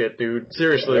kind of shit, dude.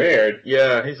 Seriously. Weird.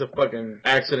 Yeah, he's a fucking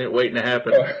accident waiting to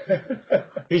happen.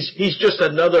 He's just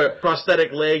another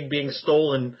prosthetic leg being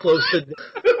stolen close to.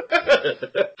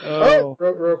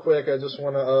 Real quick, I just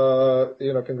want to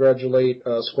congratulate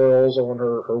Squirrels on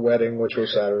her wedding, which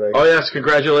was Saturday. Oh yes,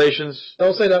 congratulations.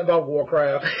 Don't say nothing about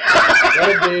Warcraft. Let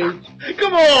it be.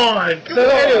 Come on.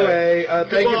 Anyway,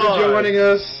 thank you for joining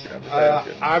us.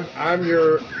 I'm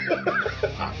your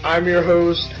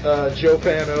host, Joe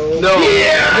Pano. No.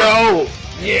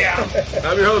 Yeah.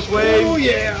 I'm your host, Wade. Oh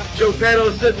yeah. Joe Pano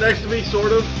is sitting next to me,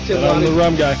 sort of. I'm the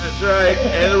rum guy. That's right,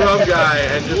 and the rum guy.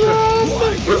 And just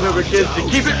remember, kids, to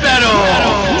keep it metal.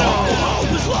 Hope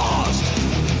is lost.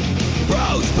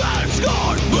 Bruised, battered,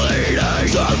 scarred, bleeding,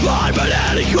 survive at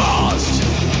any cost.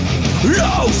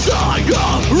 No sign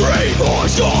of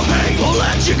remorse or hate will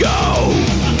let you go.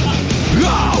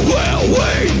 How will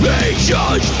we be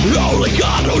judged? Only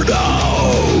God will know.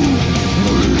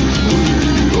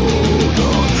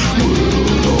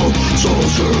 Soul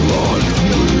survive.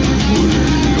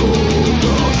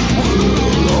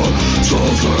 Will our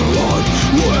soul survive?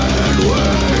 When we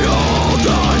all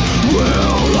die,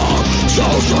 will our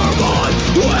soul survive?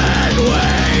 When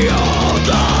we all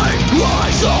die,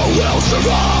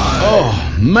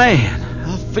 Man,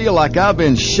 I feel like I've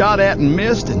been shot at and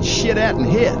missed and shit at and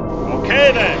hit.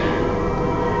 Okay then.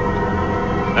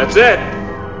 That's it.